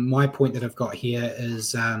 but my point that I've got here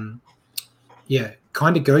is, kind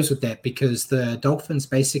of goes with that because the Dolphins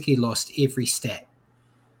basically lost every stat,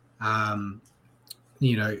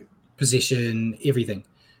 possession, everything.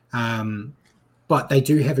 But they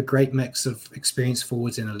do have a great mix of experienced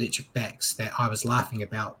forwards and electric backs that I was laughing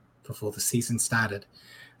about before the season started.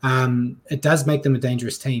 It does make them a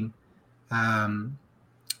dangerous team. And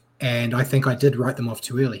I think I did write them off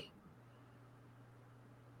too early.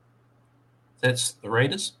 That's the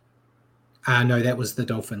Raiders? No, that was the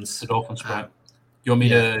Dolphins. The Dolphins, right. You want me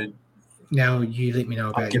to... Now you let me know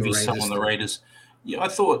about your Raiders. I'll give you some on the Raiders. Yeah, I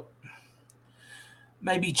thought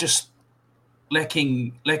maybe just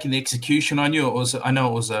lacking the execution. I know it was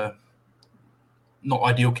not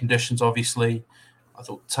ideal conditions, obviously. I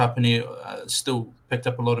thought Tapani still picked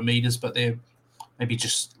up a lot of meters, but they're maybe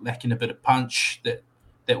just lacking a bit of punch that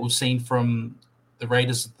we've seen from the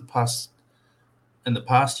Raiders in the past,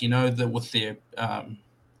 that with their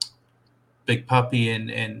Big Puppy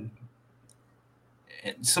and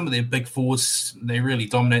some of their big forwards, they really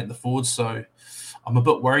dominate the forwards. So I'm a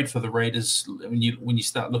bit worried for the Raiders when you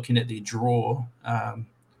start looking at their draw.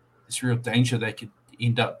 It's real danger they could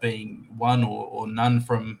end up being one or none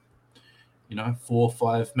from 4 or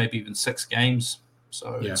 5, maybe even 6 games.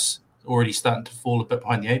 So It's already starting to fall a bit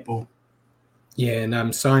behind the 8 ball. Yeah, and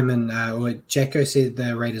Jacko said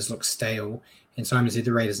the Raiders look stale, and Simon said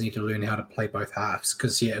the Raiders need to learn how to play both halves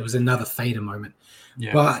because, it was another fader moment.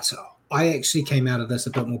 Yeah. But I actually came out of this a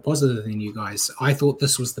bit more positive than you guys. I thought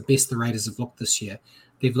this was the best the Raiders have looked this year.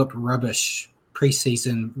 They've looked rubbish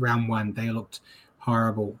preseason round 1. They looked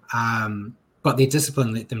horrible. But their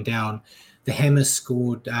discipline let them down. the Hammers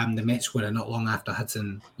scored the match winner not long after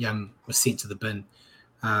Hudson Young was sent to the bin.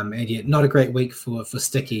 And yet, not a great week for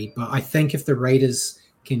Sticky. But I think if the Raiders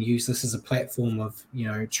can use this as a platform of,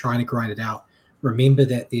 trying to grind it out, remember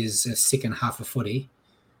that there's a second half of footy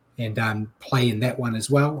and play in that one as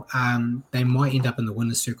well, they might end up in the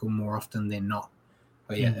winner's circle more often than not.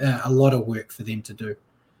 But yeah, a lot of work for them to do.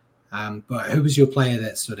 But who was your player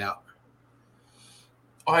that stood out?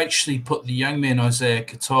 I actually put the young man Isaiah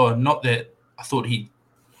Katoa. Not that I thought he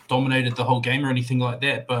dominated the whole game or anything like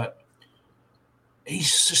that, but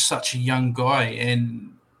he's just such a young guy,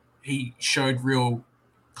 and he showed real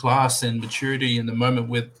class and maturity in the moment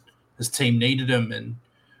where his team needed him. And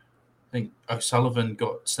I think O'Sullivan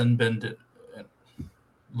got sin-binned a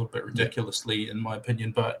little bit ridiculously, in my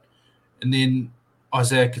opinion. And then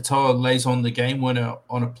Isaiah Katoa lays on the game winner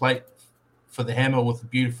on a plate for the Hammer with a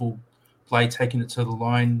beautiful play, taking it to the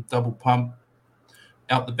line, double pump,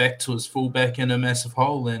 out the back to his fullback in a massive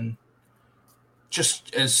hole, and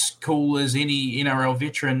just as cool as any NRL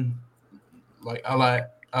veteran, like a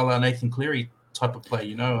la Nathan Cleary type of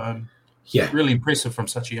play, really impressive from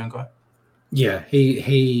such a young guy. Yeah,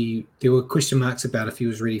 he there were question marks about if he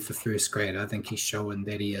was ready for first grade. I think he's showing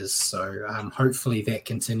that he is. So hopefully that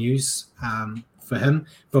continues for him.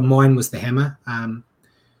 But mine was the Hammer.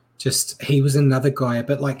 Just he was another guy, a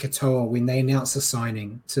bit like Katoa, when they announced the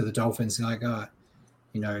signing to the Dolphins, they're like,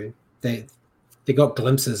 they got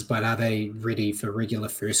glimpses, but are they ready for regular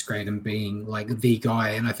first grade and being like the guy?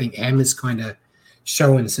 And I think Hammer's kind of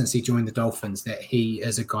shown since he joined the Dolphins that he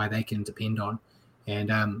is a guy they can depend on,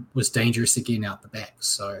 and was dangerous again out the back.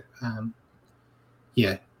 So,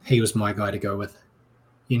 he was my guy to go with.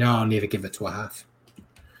 I'll never give it to a half.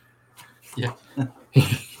 Yeah.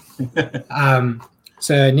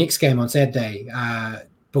 So next game on Saturday,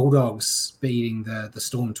 Bulldogs beating the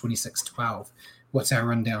Storm 26-12. What's our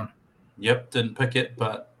rundown? Yep, didn't pick it,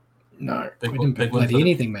 but no, we didn't pick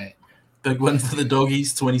anything, mate. Big win for the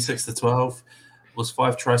Doggies, 26-12. Was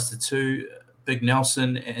 5 tries to 2. Big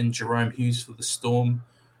Nelson and Jerome Hughes for the Storm.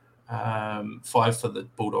 5 for the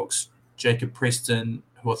Bulldogs. Jacob Preston,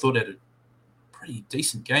 who I thought had a pretty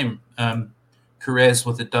decent game. Carrez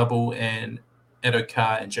with a double, and Edo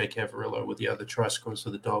Carr and Jake Avarillo with the other try scorers for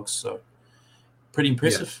the Dogs. So pretty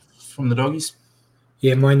impressive from the Doggies.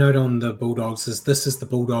 Yeah, my note on the Bulldogs is this is the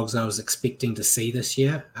Bulldogs I was expecting to see this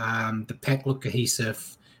year. The pack looked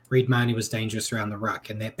cohesive. Reid Marnie was dangerous around the ruck,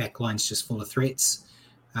 and that back line's just full of threats.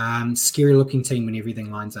 Scary looking team when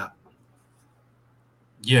everything lines up.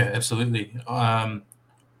 Yeah, absolutely. I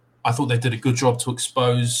thought they did a good job to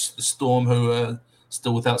expose the Storm, who are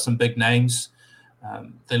still without some big names.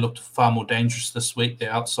 They looked far more dangerous this week.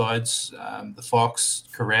 The outsides, the Fox,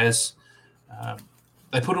 Carraz,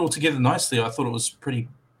 they put it all together nicely. I thought it was a pretty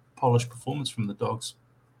polished performance from the Dogs.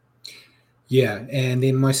 Yeah, and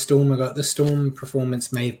then my Storm, I got the Storm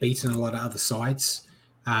performance may have beaten a lot of other sides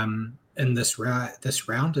in this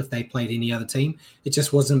round if they played any other team. It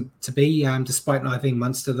just wasn't to be. Despite not having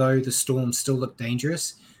Munster, though, the Storm still looked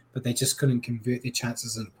dangerous, but they just couldn't convert their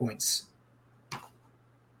chances into points.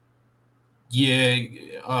 Yeah,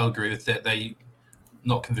 I'll agree with that. They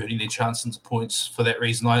not converting their chances into points for that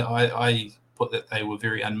reason. I put that they were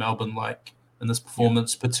very un-Melbourne-like in this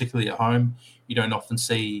performance, particularly at home. You don't often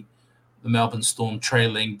see the Melbourne Storm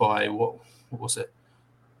trailing by, what was it,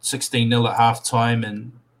 16-0 at halftime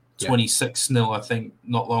and 26-0, I think,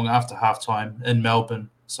 not long after halftime in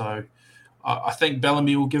Melbourne. So I think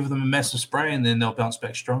Bellamy will give them a massive spray, and then they'll bounce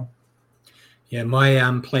back strong. Yeah,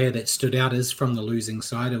 my player that stood out is from the losing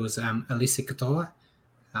side. It was Alessi Katoa.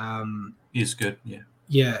 He's good, yeah.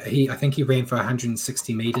 Yeah, I think he ran for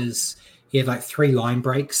 160 meters. He had like 3 line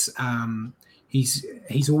breaks.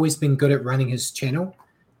 He's always been good at running his channel,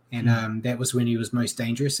 and that was when he was most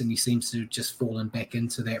dangerous, and he seems to have just fallen back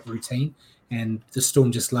into that routine. And the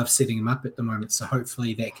Storm just love setting him up at the moment, so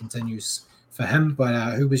hopefully that continues for him.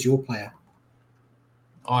 But who was your player?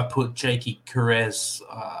 I put Jakey Carrez.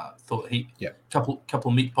 Thought he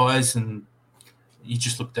couple meat pies, and he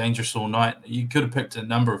just looked dangerous all night. You could have picked a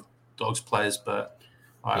number of Dogs players, but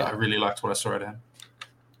I really liked what I saw at him.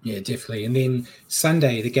 Yeah, definitely. And then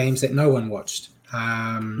Sunday, the games that no one watched.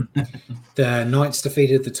 The Knights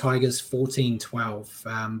defeated the Tigers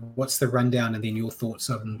 14-12. What's the rundown and then your thoughts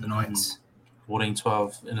on the Knights?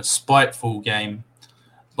 14-12 in a spiteful game.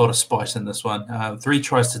 A lot of spite in this one. 3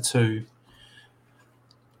 tries to 2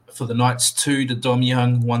 for the Knights, 2 to Dom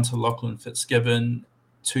Young, 1 to Lachlan Fitzgibbon,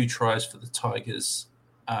 2 tries for the Tigers.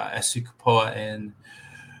 Asukupoa and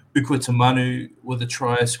Ukwitamanu were the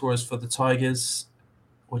try scorers for the Tigers.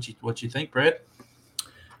 What do you think, Brad?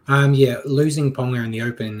 Losing Ponga in the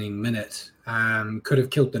opening minute Could have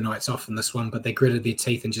killed the Knights off in this one, but they gritted their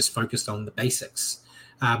teeth and just focused on the basics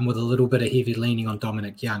with a little bit of heavy leaning on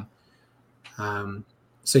Dominic Young.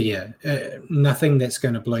 Nothing that's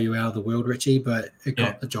going to blow you out of the world, Richie, but it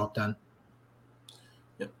got the job done.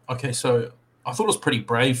 Yeah. Okay, so I thought it was pretty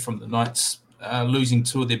brave from the Knights, losing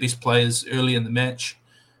 2 of their best players early in the match.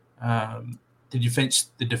 The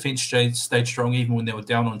defense stayed strong even when they were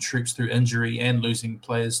down on troops through injury and losing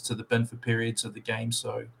players to the bin for periods of the game.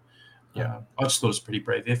 So, I just thought it was a pretty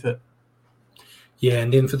brave effort. Yeah,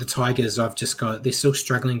 and then for the Tigers, they're still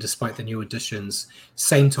struggling despite the new additions.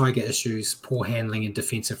 Same Tiger issues, poor handling and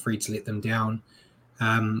defensive reads let them down.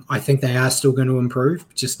 I think they are still going to improve,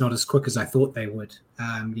 just not as quick as I thought they would.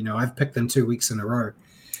 I've picked them 2 weeks in a row,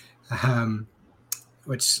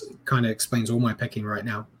 which kind of explains all my picking right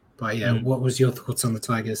now. But what was your thoughts on the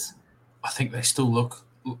Tigers? I think they still look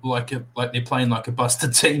like they're playing like a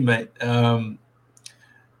busted team, mate.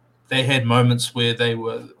 They had moments where they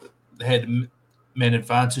had man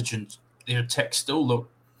advantage, and their attack still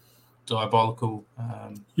looked diabolical.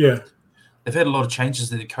 They've had a lot of changes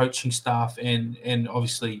to their coaching staff and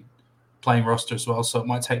obviously playing roster as well, so it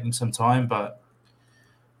might take them some time. But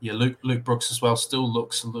Luke Brooks as well still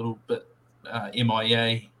looks a little bit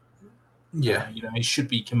MIA. He should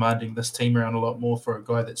be commanding this team around a lot more for a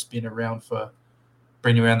guy that's been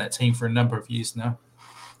bringing around that team for a number of years now.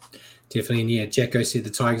 Definitely, and Jacko said the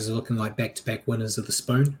Tigers are looking like back-to-back winners of the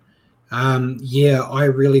Spoon. I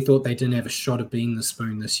really thought they didn't have a shot of being the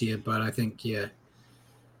Spoon this year, but I think,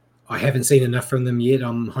 I haven't seen enough from them yet.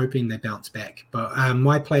 I'm hoping they bounce back. But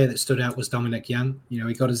my player that stood out was Dominic Young.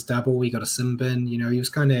 He got his double, he got a sim bin.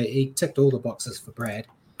 He ticked all the boxes for Brad.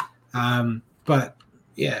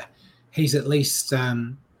 He's at least,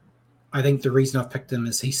 I think the reason I've picked him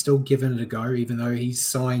is he's still giving it a go, even though he's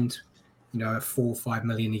signed, a $4 or $5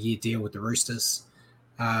 million a year deal with the Roosters.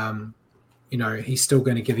 He's still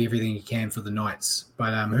going to give everything he can for the Knights.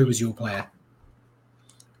 But who was your player?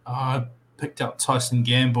 I picked up Tyson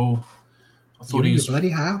Gamble. I thought he was bloody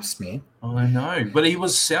house, man. I know, but he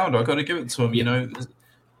was sound. I got to give it to him. Yeah.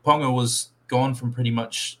 Ponga was gone from pretty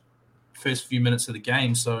much first few minutes of the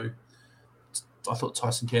game, so I thought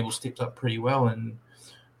Tyson Campbell stepped up pretty well and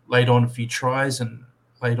laid on a few tries and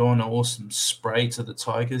laid on an awesome spray to the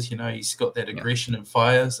Tigers. He's got that aggression and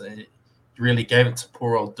fires, and he really gave it to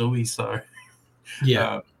poor old Dewey. So,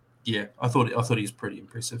 I thought he was pretty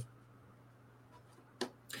impressive.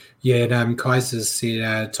 Yeah, and Kaiser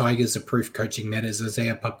said Tigers are proof coaching matters.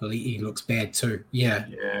 Isaiah Papali'i looks bad too. Yeah.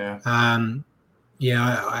 I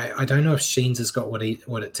don't know if Sheens has got what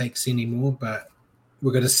it takes anymore, but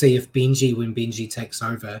we're going to see if when Benji takes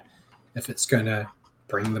over, if it's going to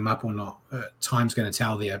bring them up or not. Time's going to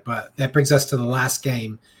tell there. But that brings us to the last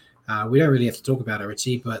game. We don't really have to talk about it,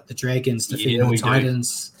 Richie, but the Dragons defeated the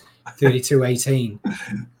Titans 32-18.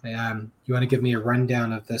 You want to give me a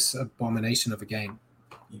rundown of this abomination of a game?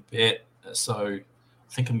 You bet. So I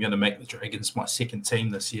think I'm going to make the Dragons my second team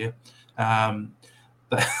this year.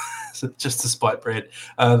 So just to spite Brad,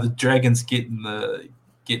 the Dragons getting the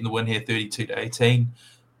win here, 32-18.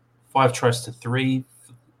 5 tries to 3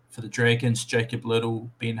 for the Dragons. Jacob Little,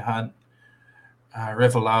 Ben Hunt,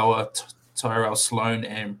 Ravalawa, Tyrell Sloan,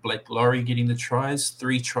 and Blake Laurie getting the tries.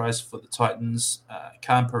 3 tries for the Titans.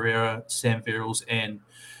 Khan Pereira, Sam Verrills, and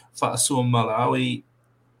Fa'asua Malawi.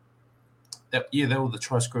 They were the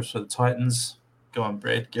try scorers for the Titans. Go on,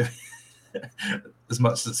 Brad. Give as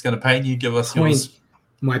much as it's going to pain you. Give us yours.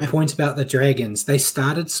 My point about the Dragons, they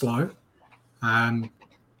started slow,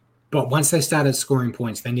 but once they started scoring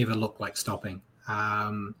points, they never looked like stopping.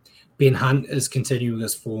 Ben Hunt is continuing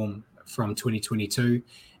his form from 2022,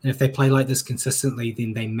 and if they play like this consistently,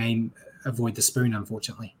 then they may avoid the Spoon,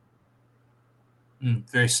 unfortunately.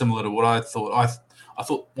 Very similar to what I thought. I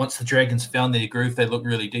thought once the Dragons found their groove, they looked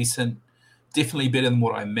really decent. Definitely better than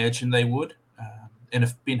what I imagined they would. And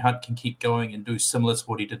if Ben Hunt can keep going and do similar to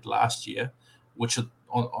what he did last year, which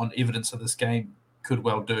on evidence of this game could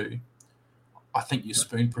well do, I think your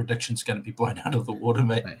Spoon prediction's going to be blown out of the water,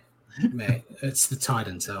 mate. Mate, it's the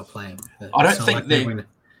Titans that are playing. I don't think they're going to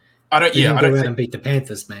go out and beat the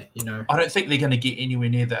Panthers, mate. I don't think they're going to get anywhere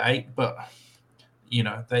near the 8, but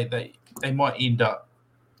they might end up.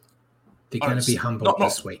 They're going to be humbled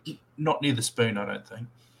this week. Not near the Spoon, I don't think.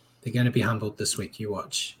 They're going to be humbled this week. You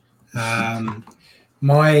watch.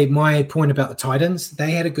 My point about the Titans,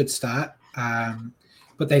 they had a good start,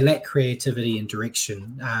 but they lack creativity and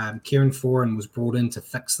direction. Kieran Foran was brought in to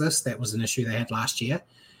fix this. That was an issue they had last year,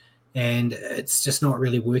 and it's just not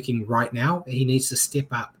really working right now. He needs to step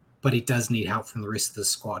up, but he does need help from the rest of the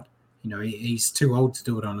squad. He's too old to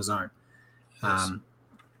do it on his own.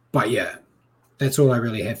 But yeah, that's all I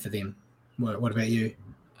really have for them. What about you?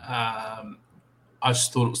 I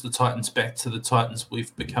just thought it was the Titans back to the Titans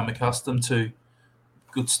we've become accustomed to.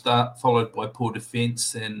 Good start, followed by poor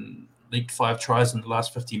defense, and leaked 5 tries in the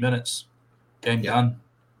last 50 minutes. Game done.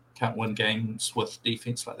 Can't win games with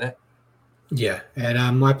defense like that. Yeah,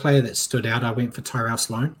 and my player that stood out, I went for Tyrell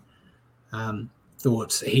Sloan.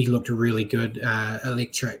 Thought he looked really good,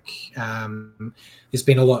 electric. There's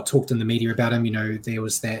been a lot talked in the media about him. You know, there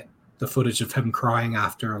was the footage of him crying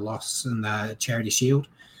after a loss in the Charity Shield.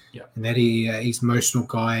 Yeah, and that he's an emotional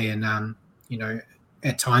guy, and you know,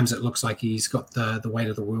 at times it looks like he's got the weight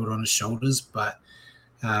of the world on his shoulders, but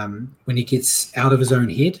when he gets out of his own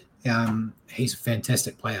head, he's a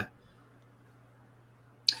fantastic player.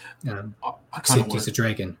 Except he's a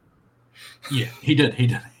dragon. Yeah, he did. He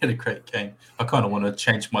had a great game. I kind of want to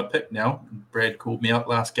change my pick now. Brad called me out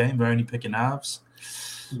last game. We're only picking halves.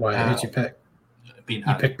 Why? Who'd you pick? Ben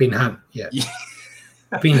Hunt. You picked Ben Hunt. Yeah.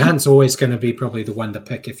 Ben Hunt's always going to be probably the one to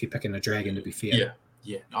pick if you're picking a dragon, to be fair.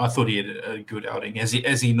 Yeah. I thought he had a good outing, as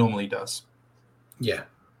he normally does. Yeah.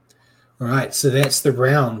 All right, so that's the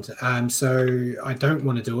round. So I don't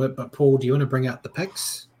want to do it, but Paul, do you want to bring up the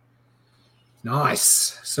picks?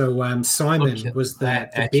 Nice. So Simon was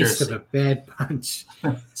the best of a bad bunch.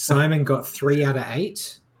 Simon got 3 out of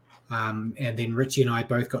 8, and then Richie and I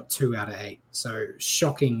both got 2 out of 8. So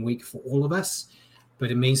shocking week for all of us,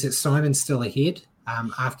 but it means that Simon's still ahead.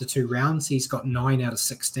 After 2 rounds, he's got 9 out of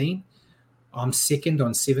 16. I'm second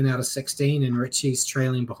on 7 out of 16, and Richie's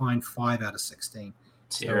trailing behind 5 out of 16.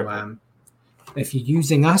 Terrible. So if you're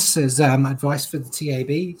using us as advice for the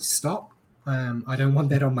TAB, stop. I don't want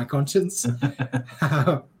that on my conscience.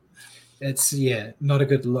 It's not a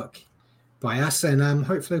good look by us, and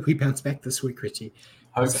hopefully we bounce back this week, Richie.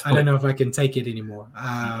 Hopefully. I don't know if I can take it anymore.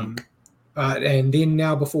 But and then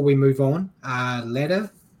now before we move on,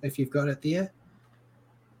 ladder, if you've got it there.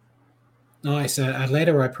 Nice. A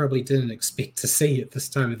ladder I probably didn't expect to see at this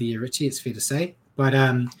time of the year, Richie, it's fair to say. But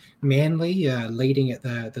Manly leading at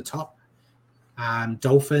the top.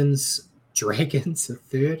 Dolphins, Dragons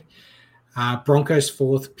 3rd. Broncos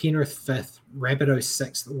 4th, Penrith 5th, Rabbitohs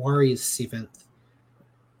 6th, Warriors 7th,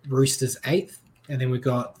 Roosters 8th. And then we've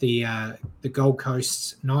got the Gold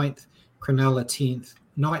Coast 9th, Cronulla 10th,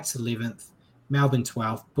 Knights 11th, Melbourne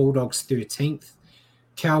 12th, Bulldogs 13th,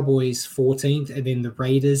 Cowboys 14th, and then the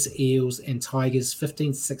Raiders, Eels, and Tigers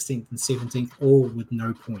 15th, 16th, and 17th, all with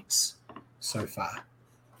no points so far.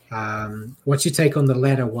 What's your take on the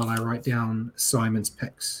ladder while I write down Simon's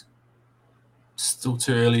picks? Still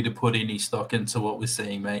too early to put any stock into what we're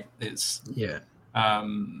seeing, mate. It's a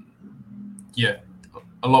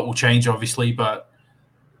lot will change, obviously, but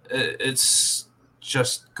it's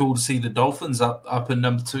just cool to see the Dolphins up in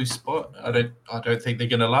number 2 spot. I don't think they're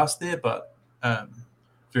going to last there, but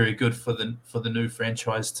very good for the new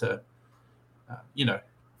franchise to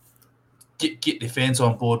get their fans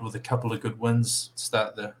on board with a couple of good wins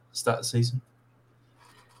start the season.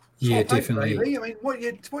 Yeah, definitely. Really? I mean, what do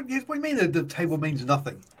you mean that the table means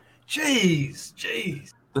nothing? Jeez.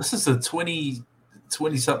 This is a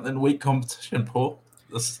 20-something week competition, Paul.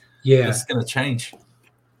 This is going to change.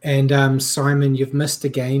 And Simon, you've missed a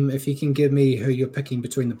game. If you can give me who you're picking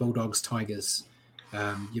between the Bulldogs, Tigers,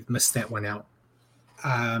 you've missed that one out.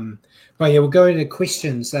 But we'll go into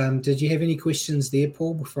questions. Did you have any questions there,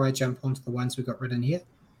 Paul, before I jump onto the ones we got written here?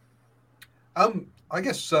 I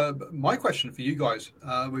guess my question for you guys,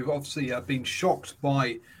 we've obviously been shocked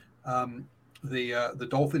by the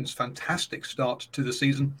Dolphins' fantastic start to the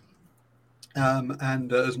season.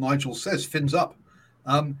 And as Nigel says, fins up.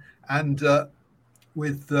 And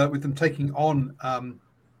with them taking on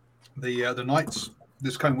the Knights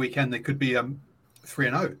this coming weekend, they could be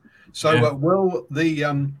 3-0. So will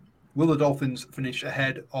the Dolphins finish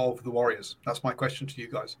ahead of the Warriors? That's my question to you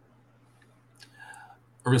guys.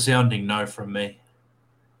 A resounding no from me.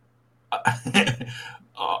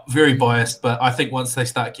 Very biased, but I think once they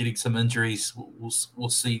start getting some injuries, we'll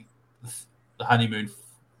see the honeymoon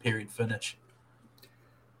period finish.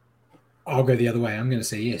 I'll go the other way. I'm going to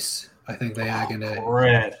say yes. I think they are going to.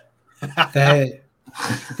 Red.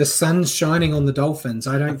 The sun's shining on the Dolphins.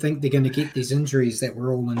 I don't think they're going to get these injuries that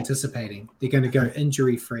we're all anticipating. They're going to go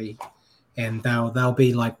injury free, and they'll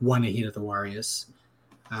be like 1 ahead of the Warriors.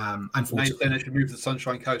 Unfortunately, then they should move to the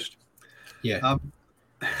Sunshine Coast. Yeah.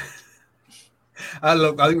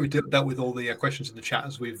 Look, I think we've dealt with all the questions in the chat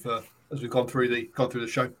as we've gone through the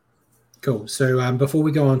show. Cool. So before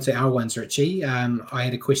we go on to our ones, Richie, I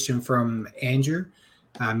had a question from Andrew.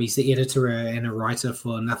 He's the editor and a writer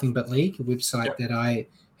for Nothing But League, a website that I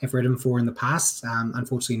have written for in the past.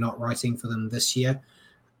 Unfortunately, not writing for them this year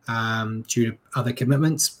due to other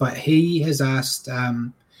commitments. But he has asked,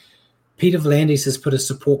 Peter Vlandis has put his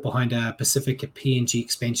support behind a Pacific PNG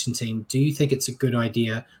expansion team. Do you think it's a good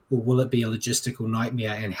idea, or will it be a logistical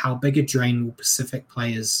nightmare? And how big a drain will Pacific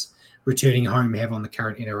players returning home have on the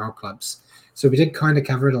current NRL clubs? So we did kind of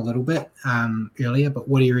cover it a little bit earlier, but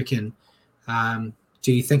what do you reckon?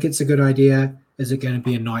 Do you think it's a good idea? Is it going to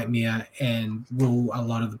be a nightmare? And will a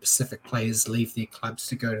lot of the Pacific players leave their clubs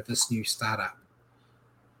to go to this new startup?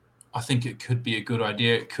 I think it could be a good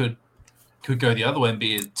idea. It could go the other way and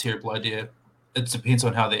be a terrible idea. It depends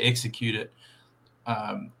on how they execute it.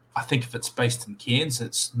 I think if it's based in Cairns,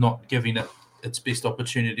 it's not giving it its best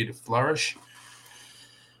opportunity to flourish.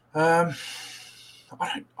 I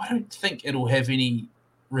don't think it'll have any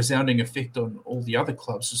resounding effect on all the other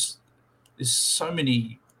clubs. There's so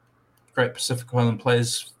many great Pacific Island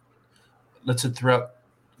players littered throughout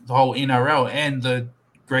the whole NRL and the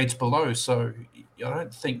grades below, so I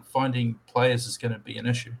don't think finding players is going to be an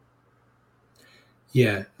issue.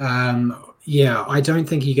 Yeah. I don't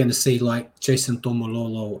think you're going to see like Jason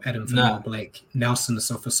Tomololo, Adam Black, Nelson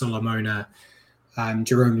Asofa-Solomona,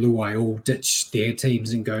 Jerome Luai all ditch their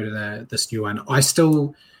teams and go to this new one.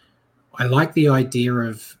 I like the idea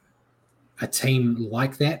of a team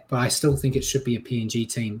like that, but I still think it should be a PNG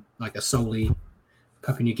team, like a solely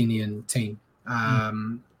Papua New Guinean team.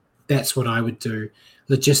 That's what I would do.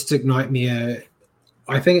 Logistic nightmare.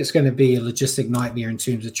 I think it's going to be a logistic nightmare in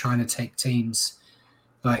terms of trying to take teams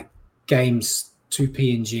like games to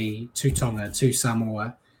PNG, to Tonga, to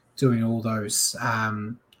Samoa, doing all those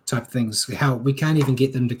type of things. How we can't even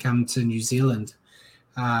get them to come to New Zealand,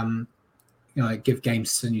 give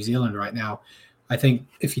games to New Zealand right now. I think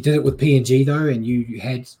if you did it with PNG though, and you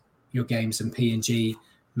had your games in PNG,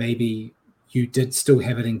 maybe you did still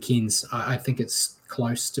have it in Cairns. I think it's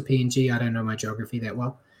close to PNG. I don't know my geography that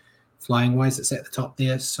well. Flying wise, it's at the top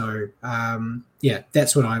there. So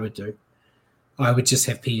that's what I would do. I would just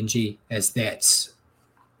have PNG as that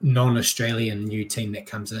non-Australian new team that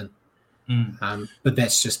comes in. But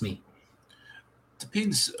that's just me.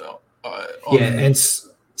 Depends. And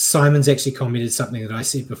Simon's actually commented something that I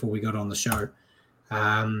said before we got on the show,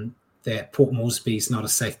 that Port Moresby is not a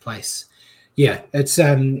safe place. Yeah, it's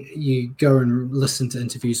you go and listen to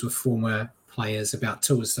interviews with former players about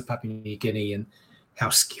tours to Papua New Guinea and how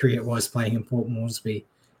scary it was playing in Port Moresby.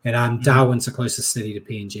 And Darwin's the closest city to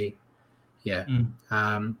PNG. Yeah.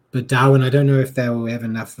 But Darwin, I don't know if they will have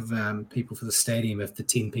enough of people for the stadium if the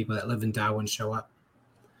 10 people that live in Darwin show up.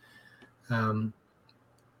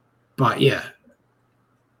 But yeah,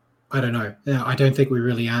 I don't know. I don't think we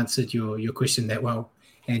really answered your question that well,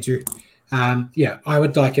 Andrew. I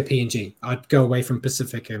would like a PNG. I'd go away from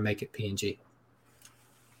Pacifica and make it PNG.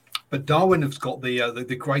 But Darwin has got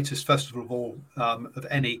the greatest festival of all of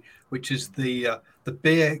any, which is the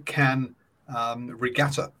beer can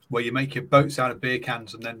regatta, where you make your boats out of beer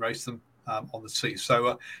cans and then race them on the sea.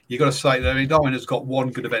 So you got to say that Darwin has got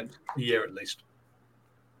one good event a year at least.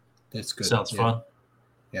 That's good. Sounds fun.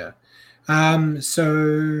 Yeah.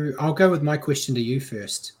 So I'll go with my question to you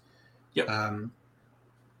first. Yep.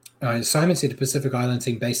 Simon said a Pacific Island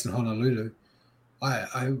team based in Honolulu.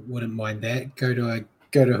 I wouldn't mind that. Go to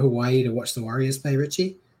Hawaii to watch the Warriors play,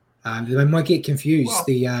 Richie. They might get confused. Well,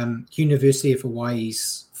 the University of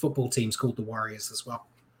Hawaii's football team's called the Warriors as well.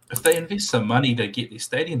 If they invest some money to get their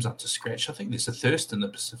stadiums up to scratch, I think there's a thirst in the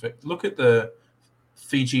Pacific. Look at the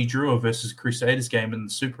Fiji Drua versus Crusaders game in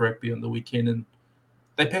Super Rugby on the weekend, and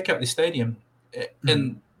they pack up their stadium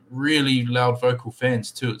and really loud vocal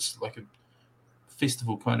fans too. It's like a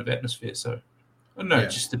festival kind of atmosphere. So I don't know. It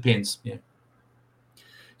just depends. Yeah.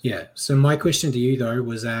 Yeah. So my question to you though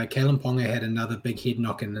was, Kalen Ponga had another big head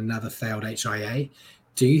knock and another failed HIA.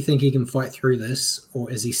 Do you think he can fight through this,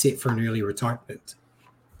 or is he set for an early retirement?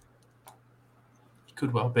 He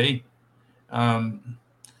could well be.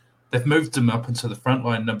 They've moved him up into the front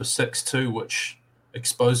line, number 6 too, which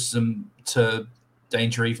exposes him to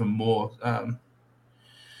danger even more.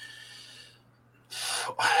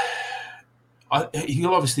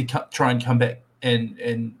 He'll obviously try and come back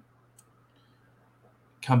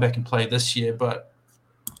and play this year, but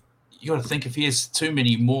you got to think if he has too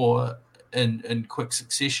many more in quick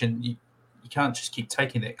succession, you can't just keep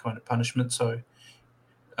taking that kind of punishment. So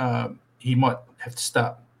he might have to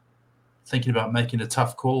start thinking about making a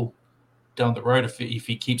tough call down the road if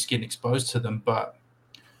he keeps getting exposed to them. But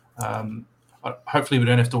hopefully we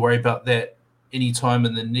don't have to worry about that anytime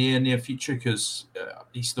in the near future, because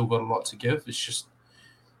he's still got a lot to give. It's just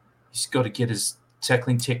he's got to get his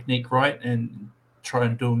tackling technique right and try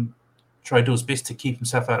to do his best to keep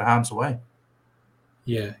himself out of harm's way.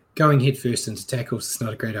 Yeah, going headfirst into tackles is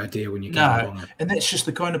not a great idea when you go along. And that's just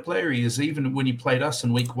the kind of player he is. Even when he played us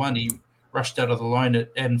in week 1, he rushed out of the line at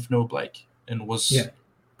Adam Fanua-Blake and was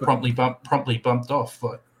promptly bumped off.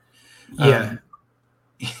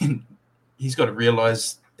 He's got to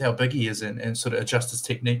realise how big he is and sort of adjust his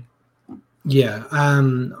technique. Yeah,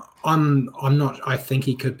 I'm not. I think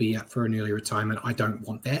he could be up for an early retirement. I don't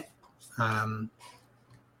want that. I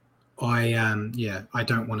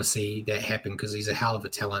don't want to see that happen because he's a hell of a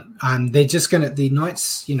talent. They're just the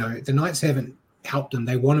Knights. The Knights haven't helped him.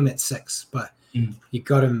 They want him at 6, but you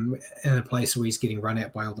got him in a place where he's getting run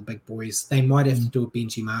out by all the big boys. They might have to do a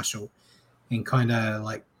Benji Marshall and kind of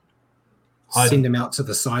like send him out to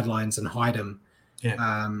the sidelines and hide him.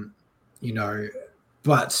 Yeah.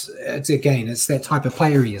 But it's that type of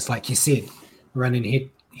player he is, like you said, running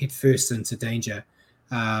head first into danger.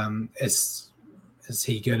 Is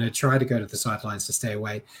he going to try to go to the sidelines to stay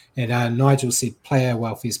away? And Nigel said player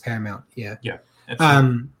welfare is paramount. Yeah.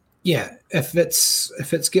 Yeah. If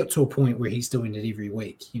it's get to a point where he's doing it every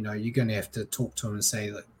week, you're going to have to talk to him and say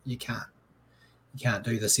that you can't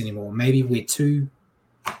do this anymore. Maybe wear two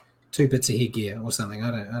bits of headgear or something. I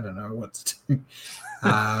don't know what to do.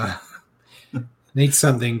 Need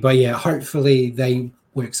something, but yeah, hopefully they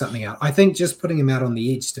work something out. I think just putting him out on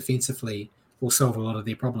the edge defensively will solve a lot of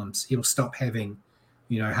their problems. He'll stop having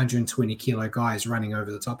 120 kilo guys running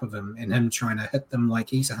over the top of him and him trying to hit them like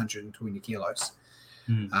he's 120 kilos.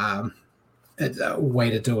 It's a way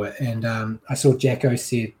to do it. And I saw Jacko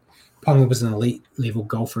said Ponga was an elite level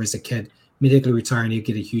golfer as a kid. Medically retiring, he'd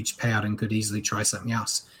get a huge payout and could easily try something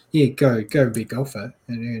else. Yeah, go be a golfer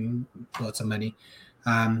and earn lots of money.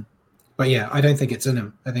 But yeah, I don't think it's in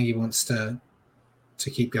him. I think he wants to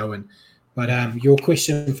keep going. But your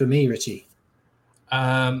question for me, Richie.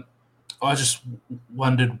 I just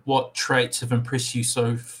wondered what traits have impressed you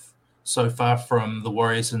so far from the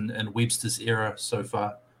Warriors and Webster's era so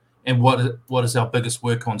far, and what is our biggest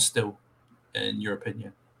work on still, in your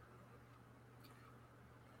opinion?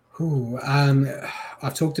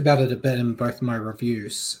 I've talked about it a bit in both my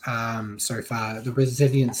reviews so far. The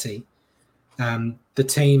resiliency. The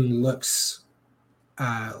team looks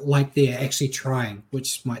like they're actually trying,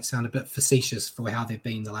 which might sound a bit facetious for how they've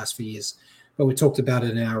been the last few years. But we talked about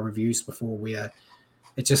it in our reviews before where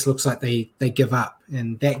it just looks like they give up.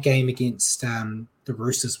 And that game against the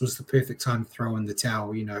Roosters was the perfect time to throw in the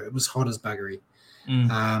towel. It was hot as buggery.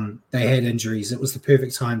 They had injuries. It was the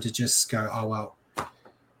perfect time to just go, oh, well,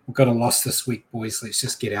 we've got a loss this week, boys. Let's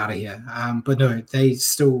just get out of here. But no, they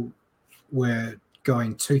still were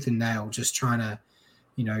going tooth and nail, just trying to,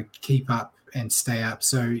 keep up and stay up.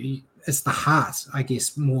 So it's the heart, I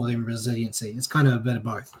guess, more than resiliency. It's kind of a bit of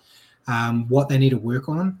both. What they need to work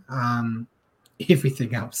on,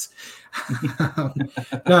 everything else.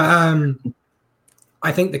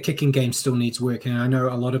 I think the kicking game still needs work. And I know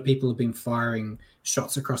a lot of people have been firing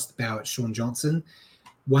shots across the bow at Sean Johnson.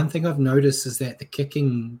 One thing I've noticed is that the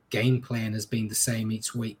kicking game plan has been the same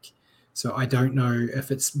each week. So I don't know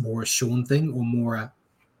if it's more a Sean thing or more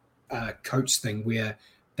a coach thing where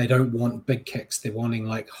they don't want big kicks. They're wanting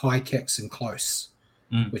like high kicks and close,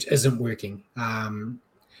 which isn't working.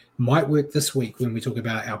 Might work this week when we talk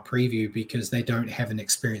about our preview because they don't have an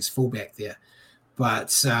experienced fullback there. But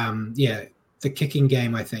the kicking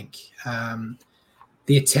game, I think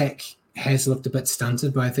the attack has looked a bit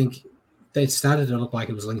stunted, but I think they started to look like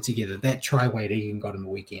it was linked together. That try weight Egan got in the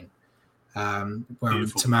weekend.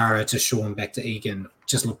 Tamara to Sean back to Egan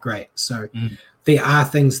just looked great. So there are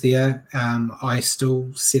things there. I still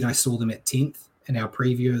said I saw them at 10th in our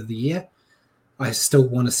preview of the year. I still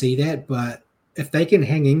want to see that, but if they can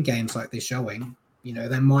hang in games like they're showing,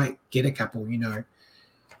 they might get a couple,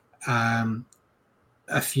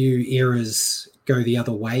 a few errors go the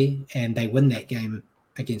other way and they win that game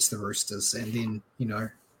against the Roosters. And then,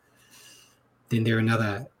 then they're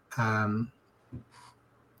another.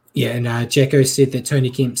 Jacko said that Tony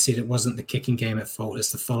Kemp said it wasn't the kicking game at fault,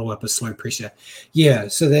 it's the follow-up of slow pressure. Yeah,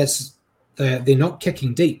 so they're not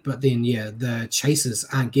kicking deep, but then, the chasers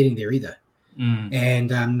aren't getting there either. And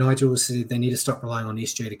Nigel said they need to stop relying on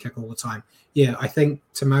SJ to kick all the time. Yeah, I think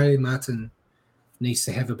Tamari Martin needs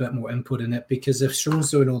to have a bit more input in it because if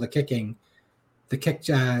Sean's doing all the kicking,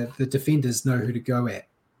 the defenders know who to go at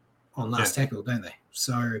on last tackle, don't they?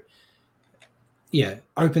 So,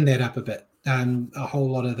 open that up a bit. A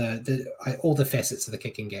whole lot of all the facets of the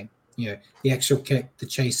kicking game. The actual kick, the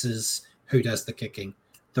chasers, who does the kicking,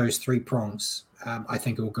 those 3 prongs. I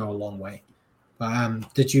think it will go a long way.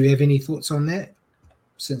 Did you have any thoughts on that?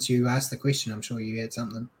 Since you asked the question, I'm sure you had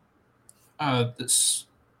something. It's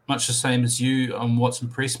much the same as you on what's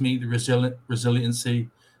impressed me, the resiliency,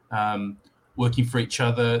 working for each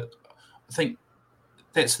other. I think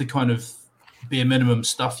that's the kind of bare minimum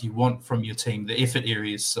stuff you want from your team, the effort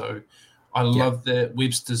areas. So I love that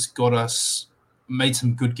Webster's made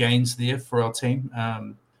some good gains there for our team.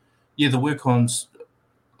 The work-ons,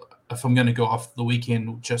 if I'm going to go off the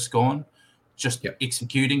weekend just gone,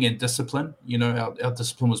 executing and discipline. Our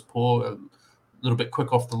discipline was poor, a little bit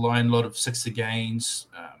quick off the line, a lot of 6 gains,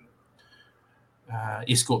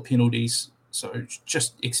 escort penalties. So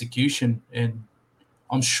just execution, and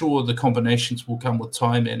I'm sure the combinations will come with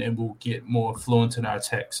time and we'll get more fluent in our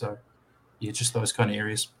attack. So, just those kind of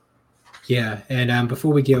areas. Yeah, and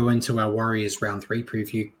before we go into our Warriors round 3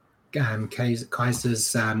 preview, Kaiser's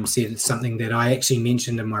said something that I actually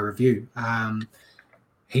mentioned in my review.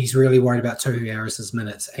 He's really worried about Tohu Harris's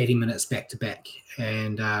minutes, 80 minutes back-to-back.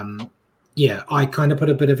 And, I kind of put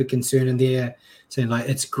a bit of a concern in there, saying,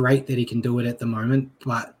 it's great that he can do it at the moment,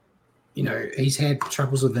 but, he's had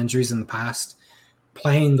troubles with injuries in the past.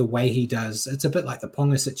 Playing the way he does, it's a bit like the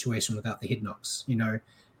Ponga situation without the head knocks.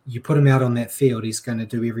 You put him out on that field, he's going to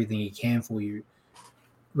do everything he can for you,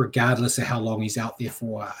 regardless of how long he's out there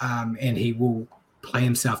for, and he will play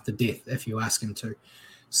himself to death if you ask him to.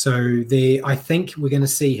 So I think we're going to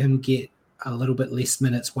see him get a little bit less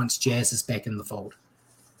minutes once Jazz is back in the fold,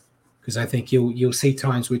 because I think you'll see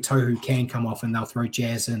times where Tohu can come off and they'll throw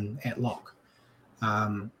Jazz in at lock.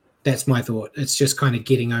 That's my thought. It's just kind of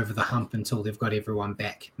getting over the hump until they've got everyone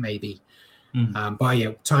back, maybe.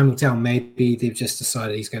 But time will tell. Maybe they've just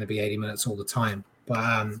decided he's going to be 80 minutes all the time.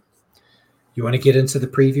 But you want to get into the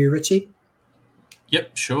preview, Richie?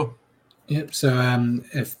 Yep, sure. Yep. So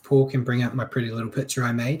if Paul can bring up my pretty little picture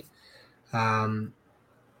I made.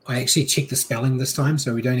 I actually checked the spelling this time,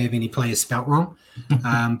 so we don't have any players spelt wrong.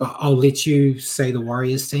 But I'll let you say the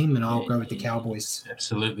Warriors team, and I'll go with the Cowboys.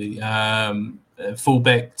 Absolutely.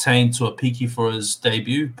 Fullback Tane Tuapiki for his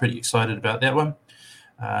debut. Pretty excited about that one.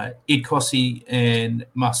 Ed Cossey and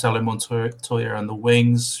Marcelo Montoya on the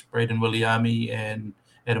wings. Braden Williami and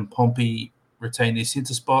Adam Pompey retain their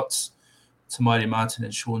centre spots. Tamari Martin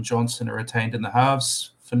and Sean Johnson are retained in the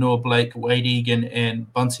halves. Fanua Blake, Wade Egan,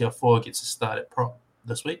 and Bunty Afoa gets a start at prop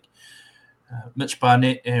this week. Mitch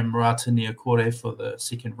Barnett and Murata Niokore for the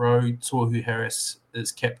second row. Tohu Harris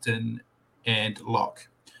is captain and lock.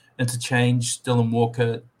 Interchange, Dylan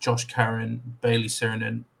Walker, Josh Curran, Bailey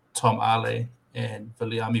Sirenen, Tom Ale, and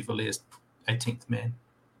Viliami Villiers, 18th man.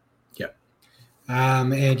 Yep.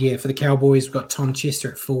 For the Cowboys, we've got Tom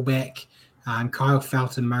Chester at fullback, Kyle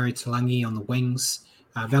Felton, Murray Talangi on the wings,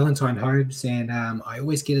 Valentine Hobbs, and I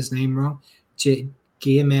always get his name wrong,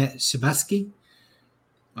 Guillermo Shabaski.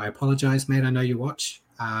 I apologize, mate. I know you watch.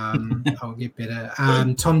 I'll get better.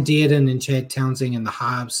 Tom Dearden and Chad Townsend in the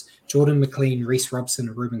halves, Jordan McLean, Reese Robson,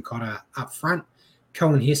 and Ruben Cotter up front,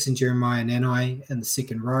 Cohen Hess and Jeremiah Nanai in the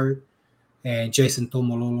second row, and Jason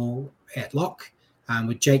Tomololo at lock,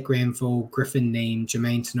 with Jake Granville, Griffin Neem,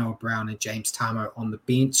 Jermaine Tanoa Brown, and James Tamo on the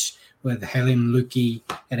bench, with Halim Luki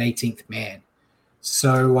at 18th man.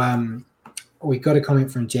 So we got a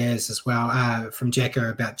comment from Jazz as well, from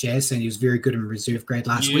Jacko about Jazz, saying he was very good in reserve grade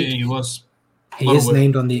last week. Yeah, he was. He is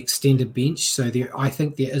named on the extended bench, so I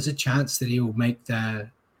think there is a chance that he will make the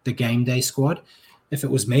game day squad. If it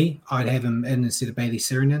was me, I'd have him in instead of Bailey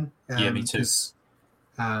Sirenen. Me too.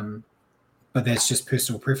 But that's just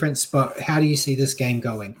personal preference. But how do you see this game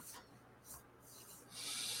going?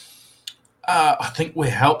 I think we're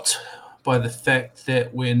helped by the fact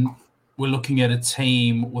that when we're looking at a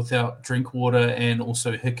team without Drinkwater and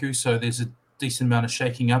also Hiku, so there's a decent amount of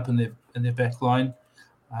shaking up in their back line.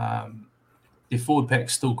 Their forward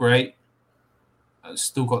pack's still great.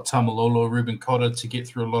 Still got Tamalolo, Ruben Cotter to get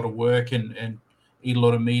through a lot of work and eat a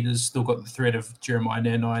lot of meters. Still got the threat of Jeremiah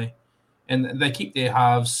Nanai. And they keep their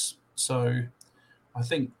halves, so I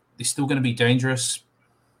think they're still going to be dangerous.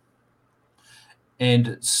 And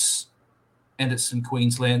it's in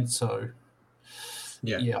Queensland, so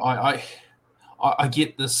I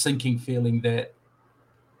get this sinking feeling that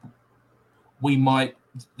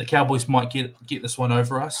the Cowboys might get this one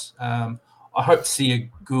over us. I hope to see a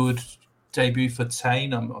good debut for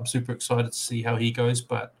Tane. I'm super excited to see how he goes,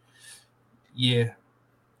 but yeah.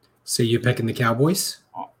 So you're picking the Cowboys?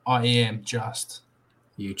 I am just.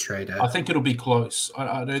 You trader. I think it'll be close.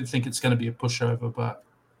 I don't think it's going to be a pushover, but.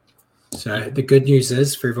 So the good news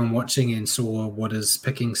is, for everyone watching and saw what his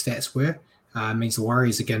picking stats were, means the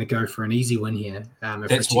Warriors are going to go for an easy win here.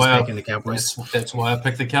 If Richie's picking the Cowboys. That's why I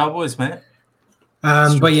picked the Cowboys, man.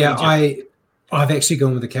 But yeah, I've actually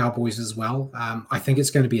gone with the Cowboys as well. I think it's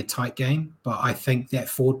going to be a tight game, but I think that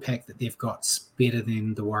forward pack that they've got's better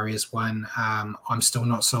than the Warriors one. I'm still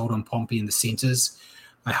not sold on Pompey in the centers.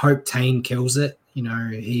 I hope Tane kills it.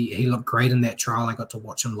 He looked great in that trial. I got to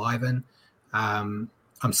watch him live in.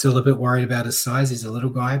 I'm still a bit worried about his size. He's a little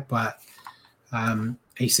guy, but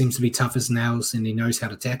He seems to be tough as nails and he knows how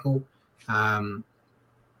to tackle. Tohu,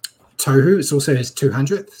 it's also his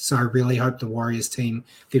 200th, so I really hope the Warriors team,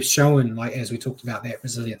 they've shown, like as we talked about, that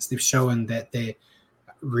resilience. They've shown that they're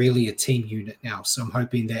really a team unit now. So I'm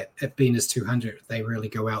hoping that it being his 200th, they really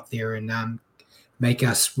go out there and make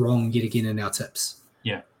us wrong yet again in our tips.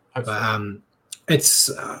 Yeah, hopefully. But it's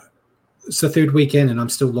the third weekend, and I'm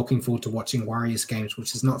still looking forward to watching Warriors games,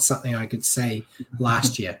 which is not something I could say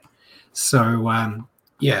last year. So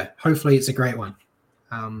hopefully it's a great one.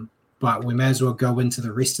 But we may as well go into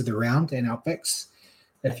the rest of the round and our picks.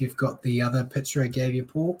 If you've got the other picture I gave you,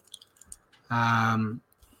 Paul.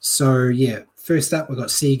 First up, we've got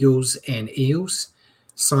Seagulls and Eels.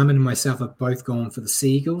 Simon and myself have both gone for the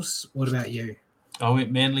Seagulls. What about you? I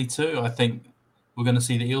went Manly too. I think we're going to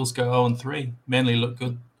see the Eels go 0-3. Manly look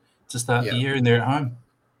good to start the year, and they're at home.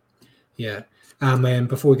 Yeah. And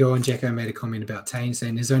before we go on, Jacko made a comment about Tane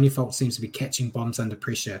saying his only fault seems to be catching bombs under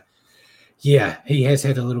pressure. Yeah, he has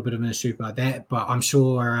had a little bit of an issue by that, but I'm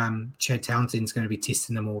sure Chad Townsend's going to be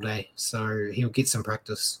testing him all day, so he'll get some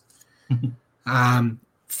practice.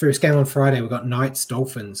 First game on Friday, we've got Knights,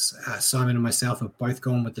 Dolphins. Simon and myself have both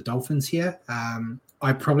gone with the Dolphins here.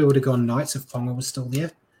 I probably would have gone Knights if Ponga was still there.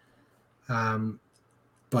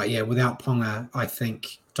 But yeah, without Ponga, I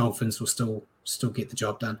think Dolphins will still get the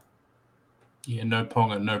job done. Yeah, no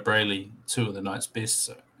Ponga, no Brayley, two of the Knights' best.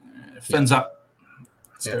 So fins up.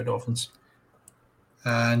 Let's go Dolphins.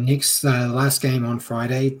 Next, last game on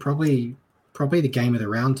Friday, probably the game of the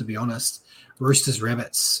round, to be honest. Roosters,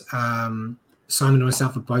 Rabbits. Simon and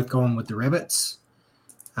myself have both gone with the Rabbits.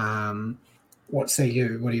 What say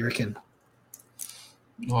you? What do you reckon?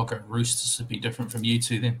 I'll go Roosters to be different from you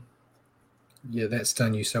two then. Yeah, that's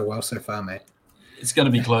done you so well so far, mate. It's going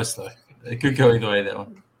to be close, though. It could go either way, that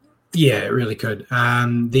one. Yeah, it really could.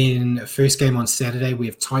 Then first game on Saturday, we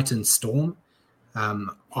have Titans Storm.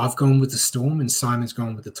 I've gone with the Storm and Simon's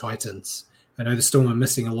gone with the Titans. I know the Storm are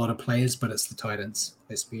missing a lot of players, but it's the Titans.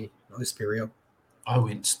 Let's be real. I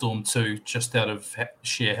went Storm too, just out of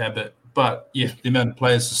sheer habit. But yeah, the amount of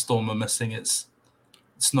players the Storm are missing, it's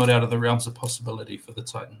not out of the realms of possibility for the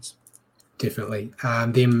Titans. Definitely.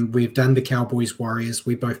 Then we've done the Cowboys Warriors.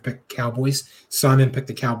 We both picked Cowboys. Simon picked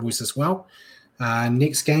the Cowboys as well.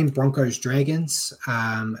 Next game, Broncos Dragons.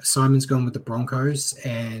 Simon's gone with the Broncos,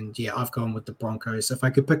 and yeah, I've gone with the Broncos. If I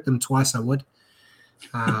could pick them twice, I would.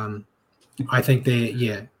 I think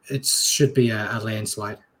it should be a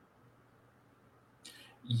landslide.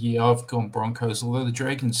 Yeah, I've gone Broncos, although the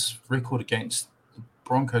Dragons' record against the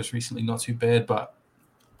Broncos recently not too bad, but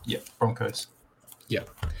yeah, Broncos. Yeah.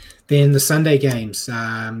 Then the Sunday games,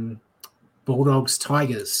 Bulldogs,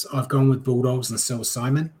 Tigers. I've gone with Bulldogs and so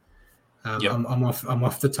Simon. I'm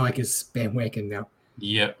off the Tigers bandwagon now.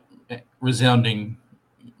 Yeah, resoundingly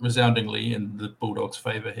in the Bulldogs'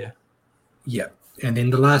 favour here. Yeah, and then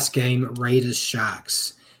the last game, Raiders,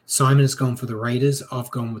 Sharks. Simon has gone for the Raiders.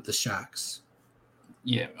 I've gone with the Sharks.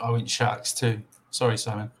 Yeah, I went Sharks too. Sorry,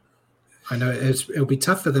 Simon. I know it'll be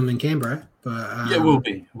tough for them in Canberra, but yeah, it will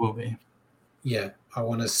be. Yeah, I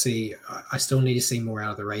want to see. I still need to see more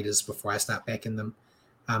out of the Raiders before I start backing them,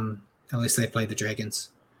 unless they play the Dragons.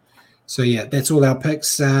 So yeah, that's all our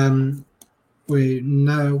picks.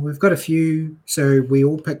 We've got a few. So we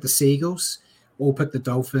all picked the Seagulls, all picked the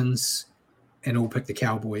Dolphins, and all picked the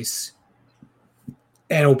Cowboys,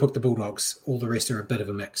 and all picked the Bulldogs. All the rest are a bit of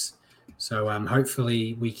a mix. So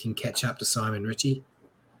hopefully we can catch up to Simon Ritchie.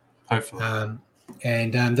 Hopefully.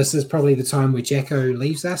 And this is probably the time where Jacko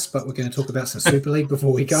leaves us, but we're going to talk about some Super League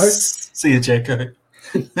before we go. See you, Jacko.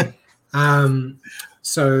 And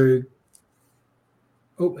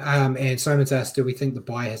Simon's asked, do we think the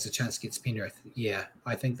bye has a chance against Penrith? Yeah,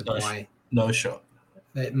 I think the bye. No shot.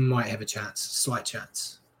 It might have a chance, slight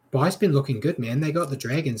chance. Bye's been looking good, man. They got the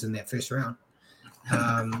Dragons in that first round.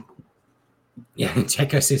 Yeah,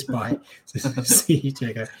 Jacko says bye. See you,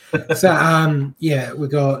 Jacko. So, we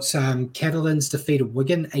got Catalans defeated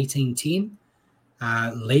Wigan 18-10.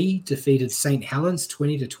 Lee defeated St. Helens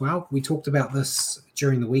 20-12. We talked about this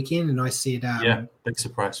during the weekend, and I said, big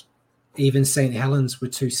surprise. Even St. Helens were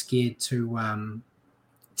too scared to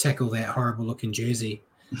tackle that horrible looking jersey.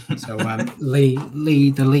 So the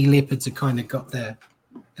Lee Leopards have kind of got the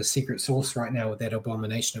secret sauce right now with that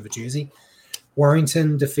abomination of a jersey.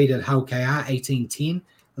 Warrington defeated Hull KR 18-10.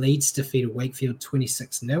 Leeds defeated Wakefield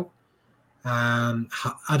 26-0.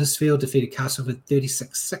 Huddersfield defeated Castleford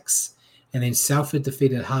 36-6. And then Salford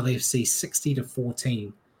defeated Hull FC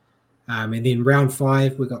 60-14. And then round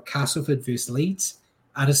 5, we got Castleford versus Leeds,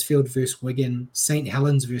 Huddersfield versus Wigan, St.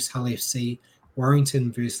 Helens versus Hull FC,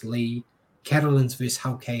 Warrington versus Lee, Catalans versus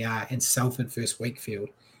Hull KR, and Salford versus Wakefield.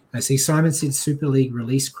 I see Simon said Super League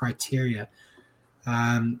release criteria.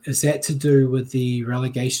 Is that to do with the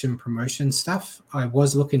relegation promotion stuff? I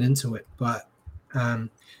was looking into it, but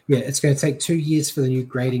it's going to take 2 years for the new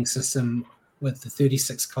grading system with the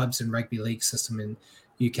 36 clubs in rugby league system in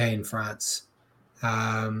UK and France.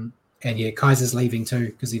 And Kaiser's leaving too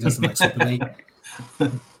because he doesn't like Super League.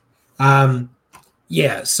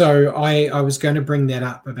 So I was going to bring that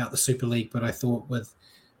up about the Super League, but I thought with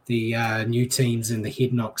the new teams and the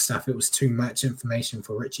head knock stuff, it was too much information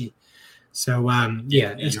for Richie. So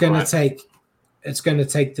it's going to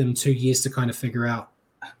take them 2 years to kind of figure out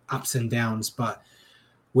ups and downs, but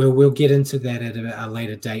we'll get into that at a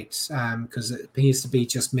later date because it appears to be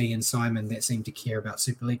just me and Simon that seem to care about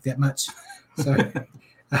Super League that much. So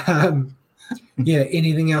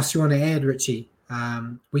anything else you want to add, Richie?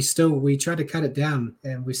 We tried to cut it down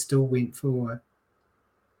and we still went for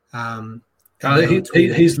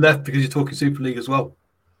he's left because you're talking Super League as well.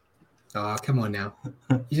 Oh, come on now.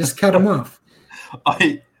 You just cut him off.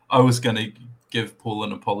 I was going to give Paul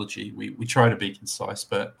an apology. We try to be concise,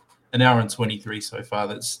 but an hour and 23 so far,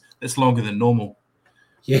 that's longer than normal.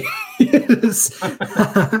 Yeah, it is.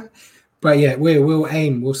 But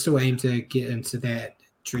we'll still aim to get into that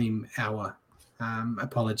dream hour.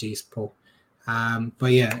 Apologies, Paul.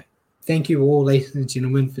 Thank you all, ladies and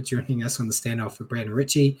gentlemen, for joining us on the standoff for Brad and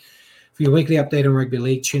Richie. For your weekly update on rugby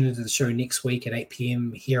league, tune into the show next week at 8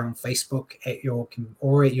 p.m. here on Facebook at your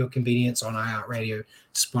convenience on iHeartRadio,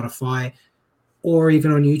 Spotify, or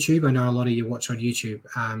even on YouTube. I know a lot of you watch on YouTube.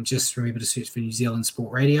 Just remember to search for New Zealand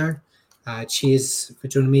Sport Radio. Cheers for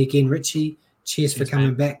joining me again, Richie. Cheers for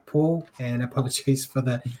coming back, Paul. And apologies for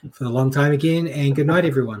the long time again. And good night,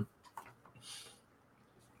 everyone.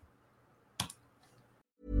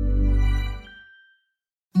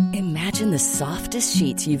 Imagine the softest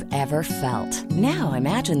sheets you've ever felt. Now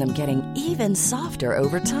imagine them getting even softer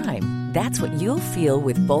over time. That's what you'll feel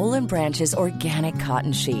with Boll & Branch's organic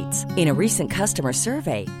cotton sheets. In a recent customer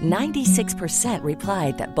survey, 96%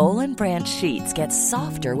 replied that Boll & Branch sheets get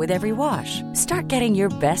softer with every wash. Start getting your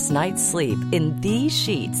best night's sleep in these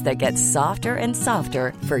sheets that get softer and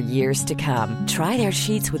softer for years to come. Try their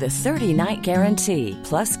sheets with a 30-night guarantee.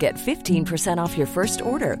 Plus, get 15% off your first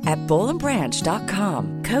order at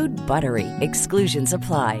bollandbranch.com. Code BUTTERY. Exclusions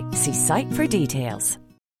apply. See site for details.